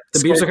 Yep, the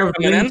beeps are coming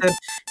from Binghamton,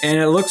 and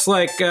it looks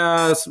like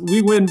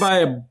we win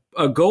by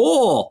a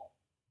goal.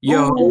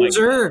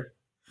 Hoser.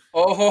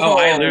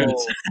 I learned.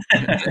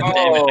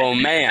 Oh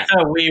man,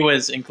 we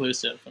was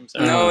inclusive. I'm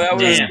sorry. No, that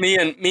was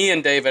me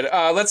and David.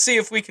 Let's see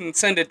if we can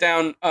send it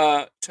down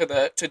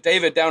to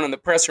David down in the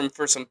press room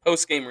for some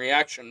post game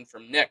reaction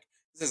from Nick.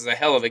 This is a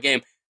hell of a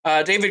game.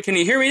 David, can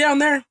you hear me down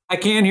there? I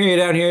can hear you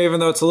down here, even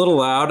though it's a little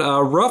loud.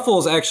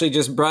 Ruffles actually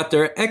just brought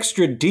their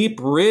extra deep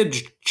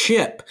ridged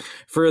chip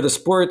for the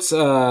sports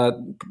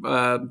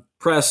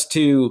press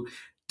to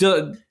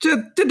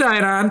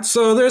dine on.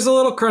 So there's a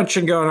little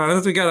crunching going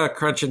on. We got a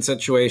crunching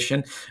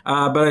situation,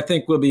 but I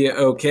think we'll be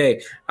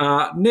okay.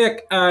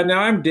 Nick, now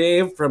I'm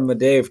Dave from the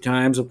Dave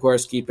Times, of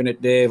course, keeping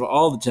it Dave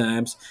all the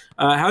times.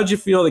 How'd you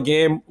feel the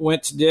game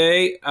went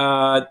today?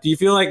 Do you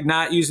feel like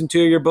not using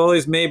two of your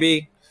bullies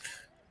maybe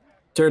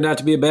turned out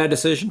to be a bad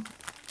decision?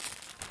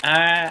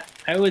 I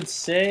would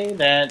say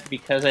that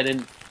because I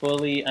didn't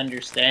fully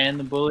understand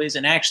the bullies,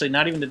 and actually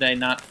not even did I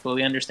not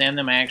fully understand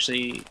them, I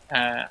actually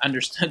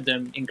understood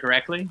them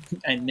incorrectly.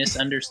 I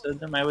misunderstood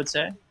them, I would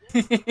say.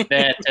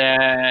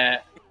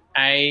 That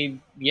I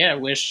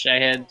wish I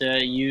had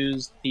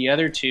used the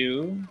other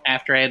two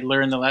after I had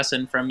learned the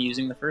lesson from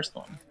using the first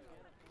one.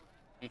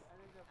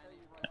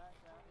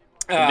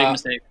 A big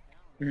mistake.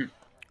 Mm-hmm.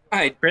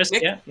 Hi, Chris.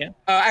 Nick? Yeah.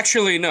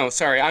 Actually, no.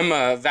 Sorry, I'm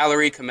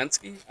Valerie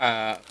Kamensky,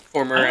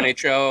 former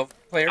NHL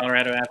player,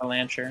 Colorado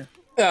Avalancher.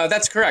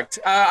 That's correct.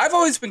 I've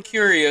always been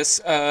curious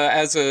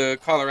as a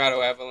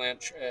Colorado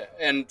Avalanche,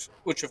 and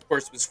which of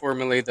course was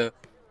formerly the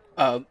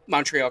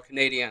Montreal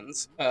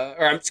Canadiens,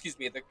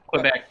 the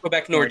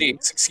Quebec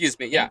Nordiques. Excuse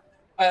me. Yeah.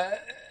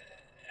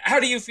 How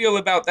do you feel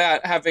about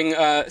that? Having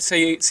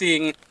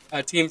seeing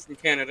a team from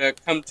Canada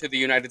come to the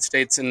United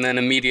States and then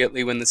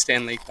immediately win the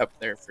Stanley Cup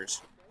there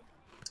first?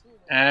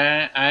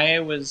 I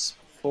was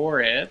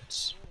for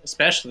it,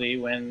 especially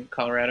when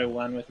Colorado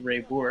won with Ray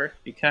Bourque,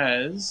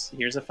 because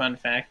here's a fun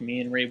fact: me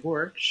and Ray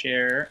Bourque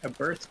share a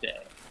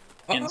birthday,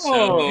 and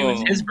so it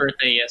was his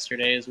birthday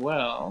yesterday as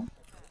well.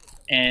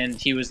 And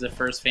he was the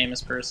first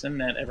famous person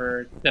that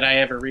I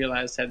ever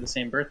realized had the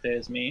same birthday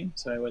as me,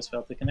 so I always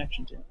felt the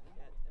connection to him.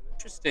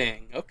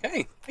 Interesting.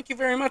 Okay, thank you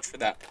very much for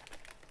that.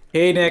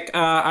 Hey Nick,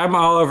 I'm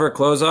Oliver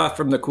Klozoff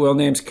from the Cool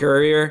Names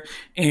Courier,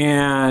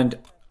 and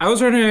I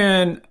was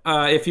wondering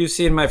if you've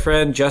seen my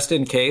friend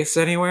Justin Case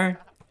anywhere.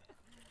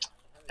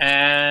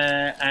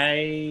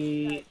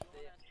 I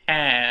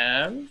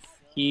have.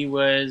 He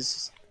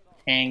was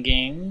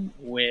hanging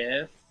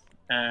with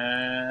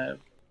a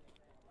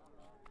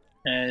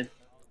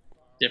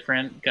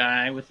different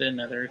guy with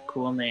another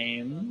cool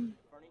name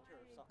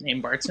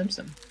named Bart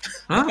Simpson.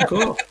 Oh,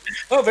 cool.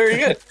 Oh, very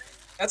good.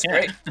 That's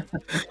great.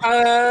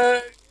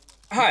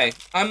 Hi,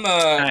 I'm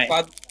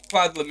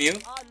Claude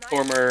Lemieux,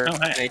 former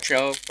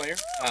NHL player.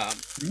 I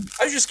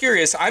was just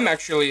curious. I'm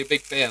actually a big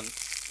fan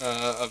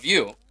of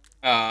you.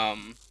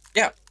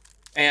 Yeah,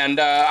 and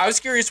I was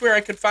curious where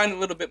I could find a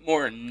little bit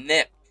more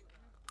Nick.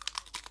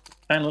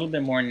 Find a little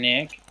bit more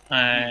Nick.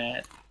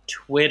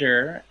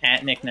 Twitter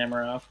at Nick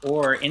Nemiroff,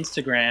 or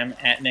Instagram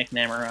at Nick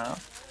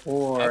Nemiroff,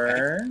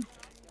 or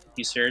if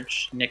you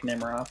search Nick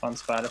Nemiroff on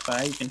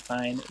Spotify, you can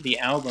find the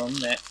album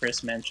that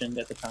Chris mentioned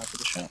at the top of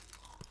the show.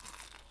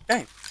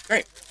 Okay,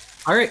 great.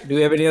 All right. Do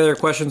we have any other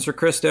questions for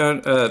Chris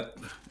down? I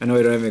know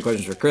we don't have any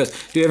questions for Chris.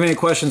 Do you have any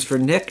questions for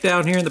Nick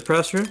down here in the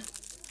press room?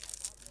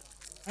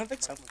 I don't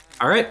think so.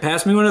 All right.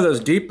 Pass me one of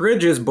those deep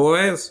bridges,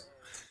 boys.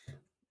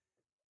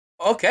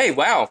 Okay,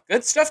 wow.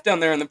 Good stuff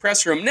down there in the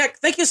press room. Nick,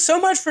 thank you so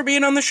much for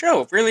being on the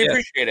show. Really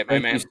appreciate it, my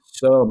man. Thank you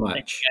so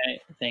much.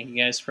 Thank you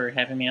guys for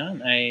having me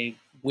on. I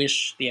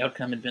wish the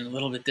outcome had been a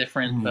little bit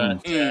different,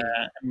 but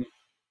I'm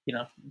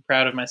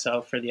proud of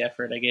myself for the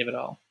effort. I gave it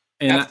all.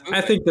 And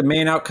I think the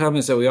main outcome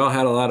is that we all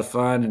had a lot of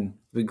fun and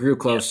we grew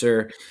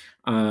closer.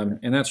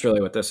 And that's really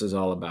what this is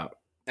all about.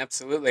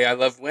 Absolutely. I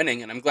love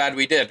winning, and I'm glad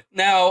we did.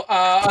 Now,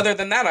 other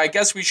than that, I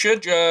guess we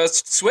should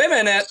just swim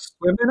in it.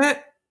 Swim in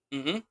it?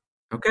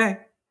 Mm-hmm. Okay.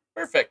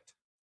 Perfect.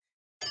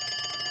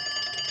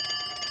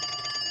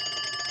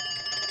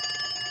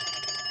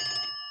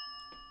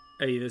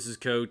 Hey, this is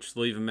Coach.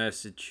 Leave a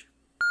message.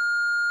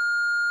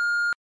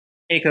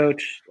 Hey,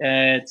 Coach.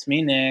 It's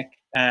me, Nick.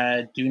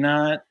 Do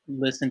not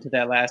listen to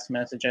that last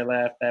message I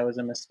left. That was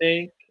a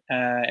mistake.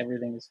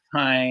 Everything is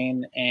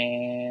fine.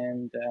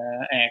 And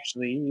I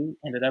actually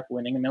ended up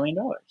winning $1 million.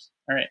 All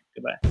right.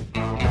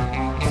 Goodbye.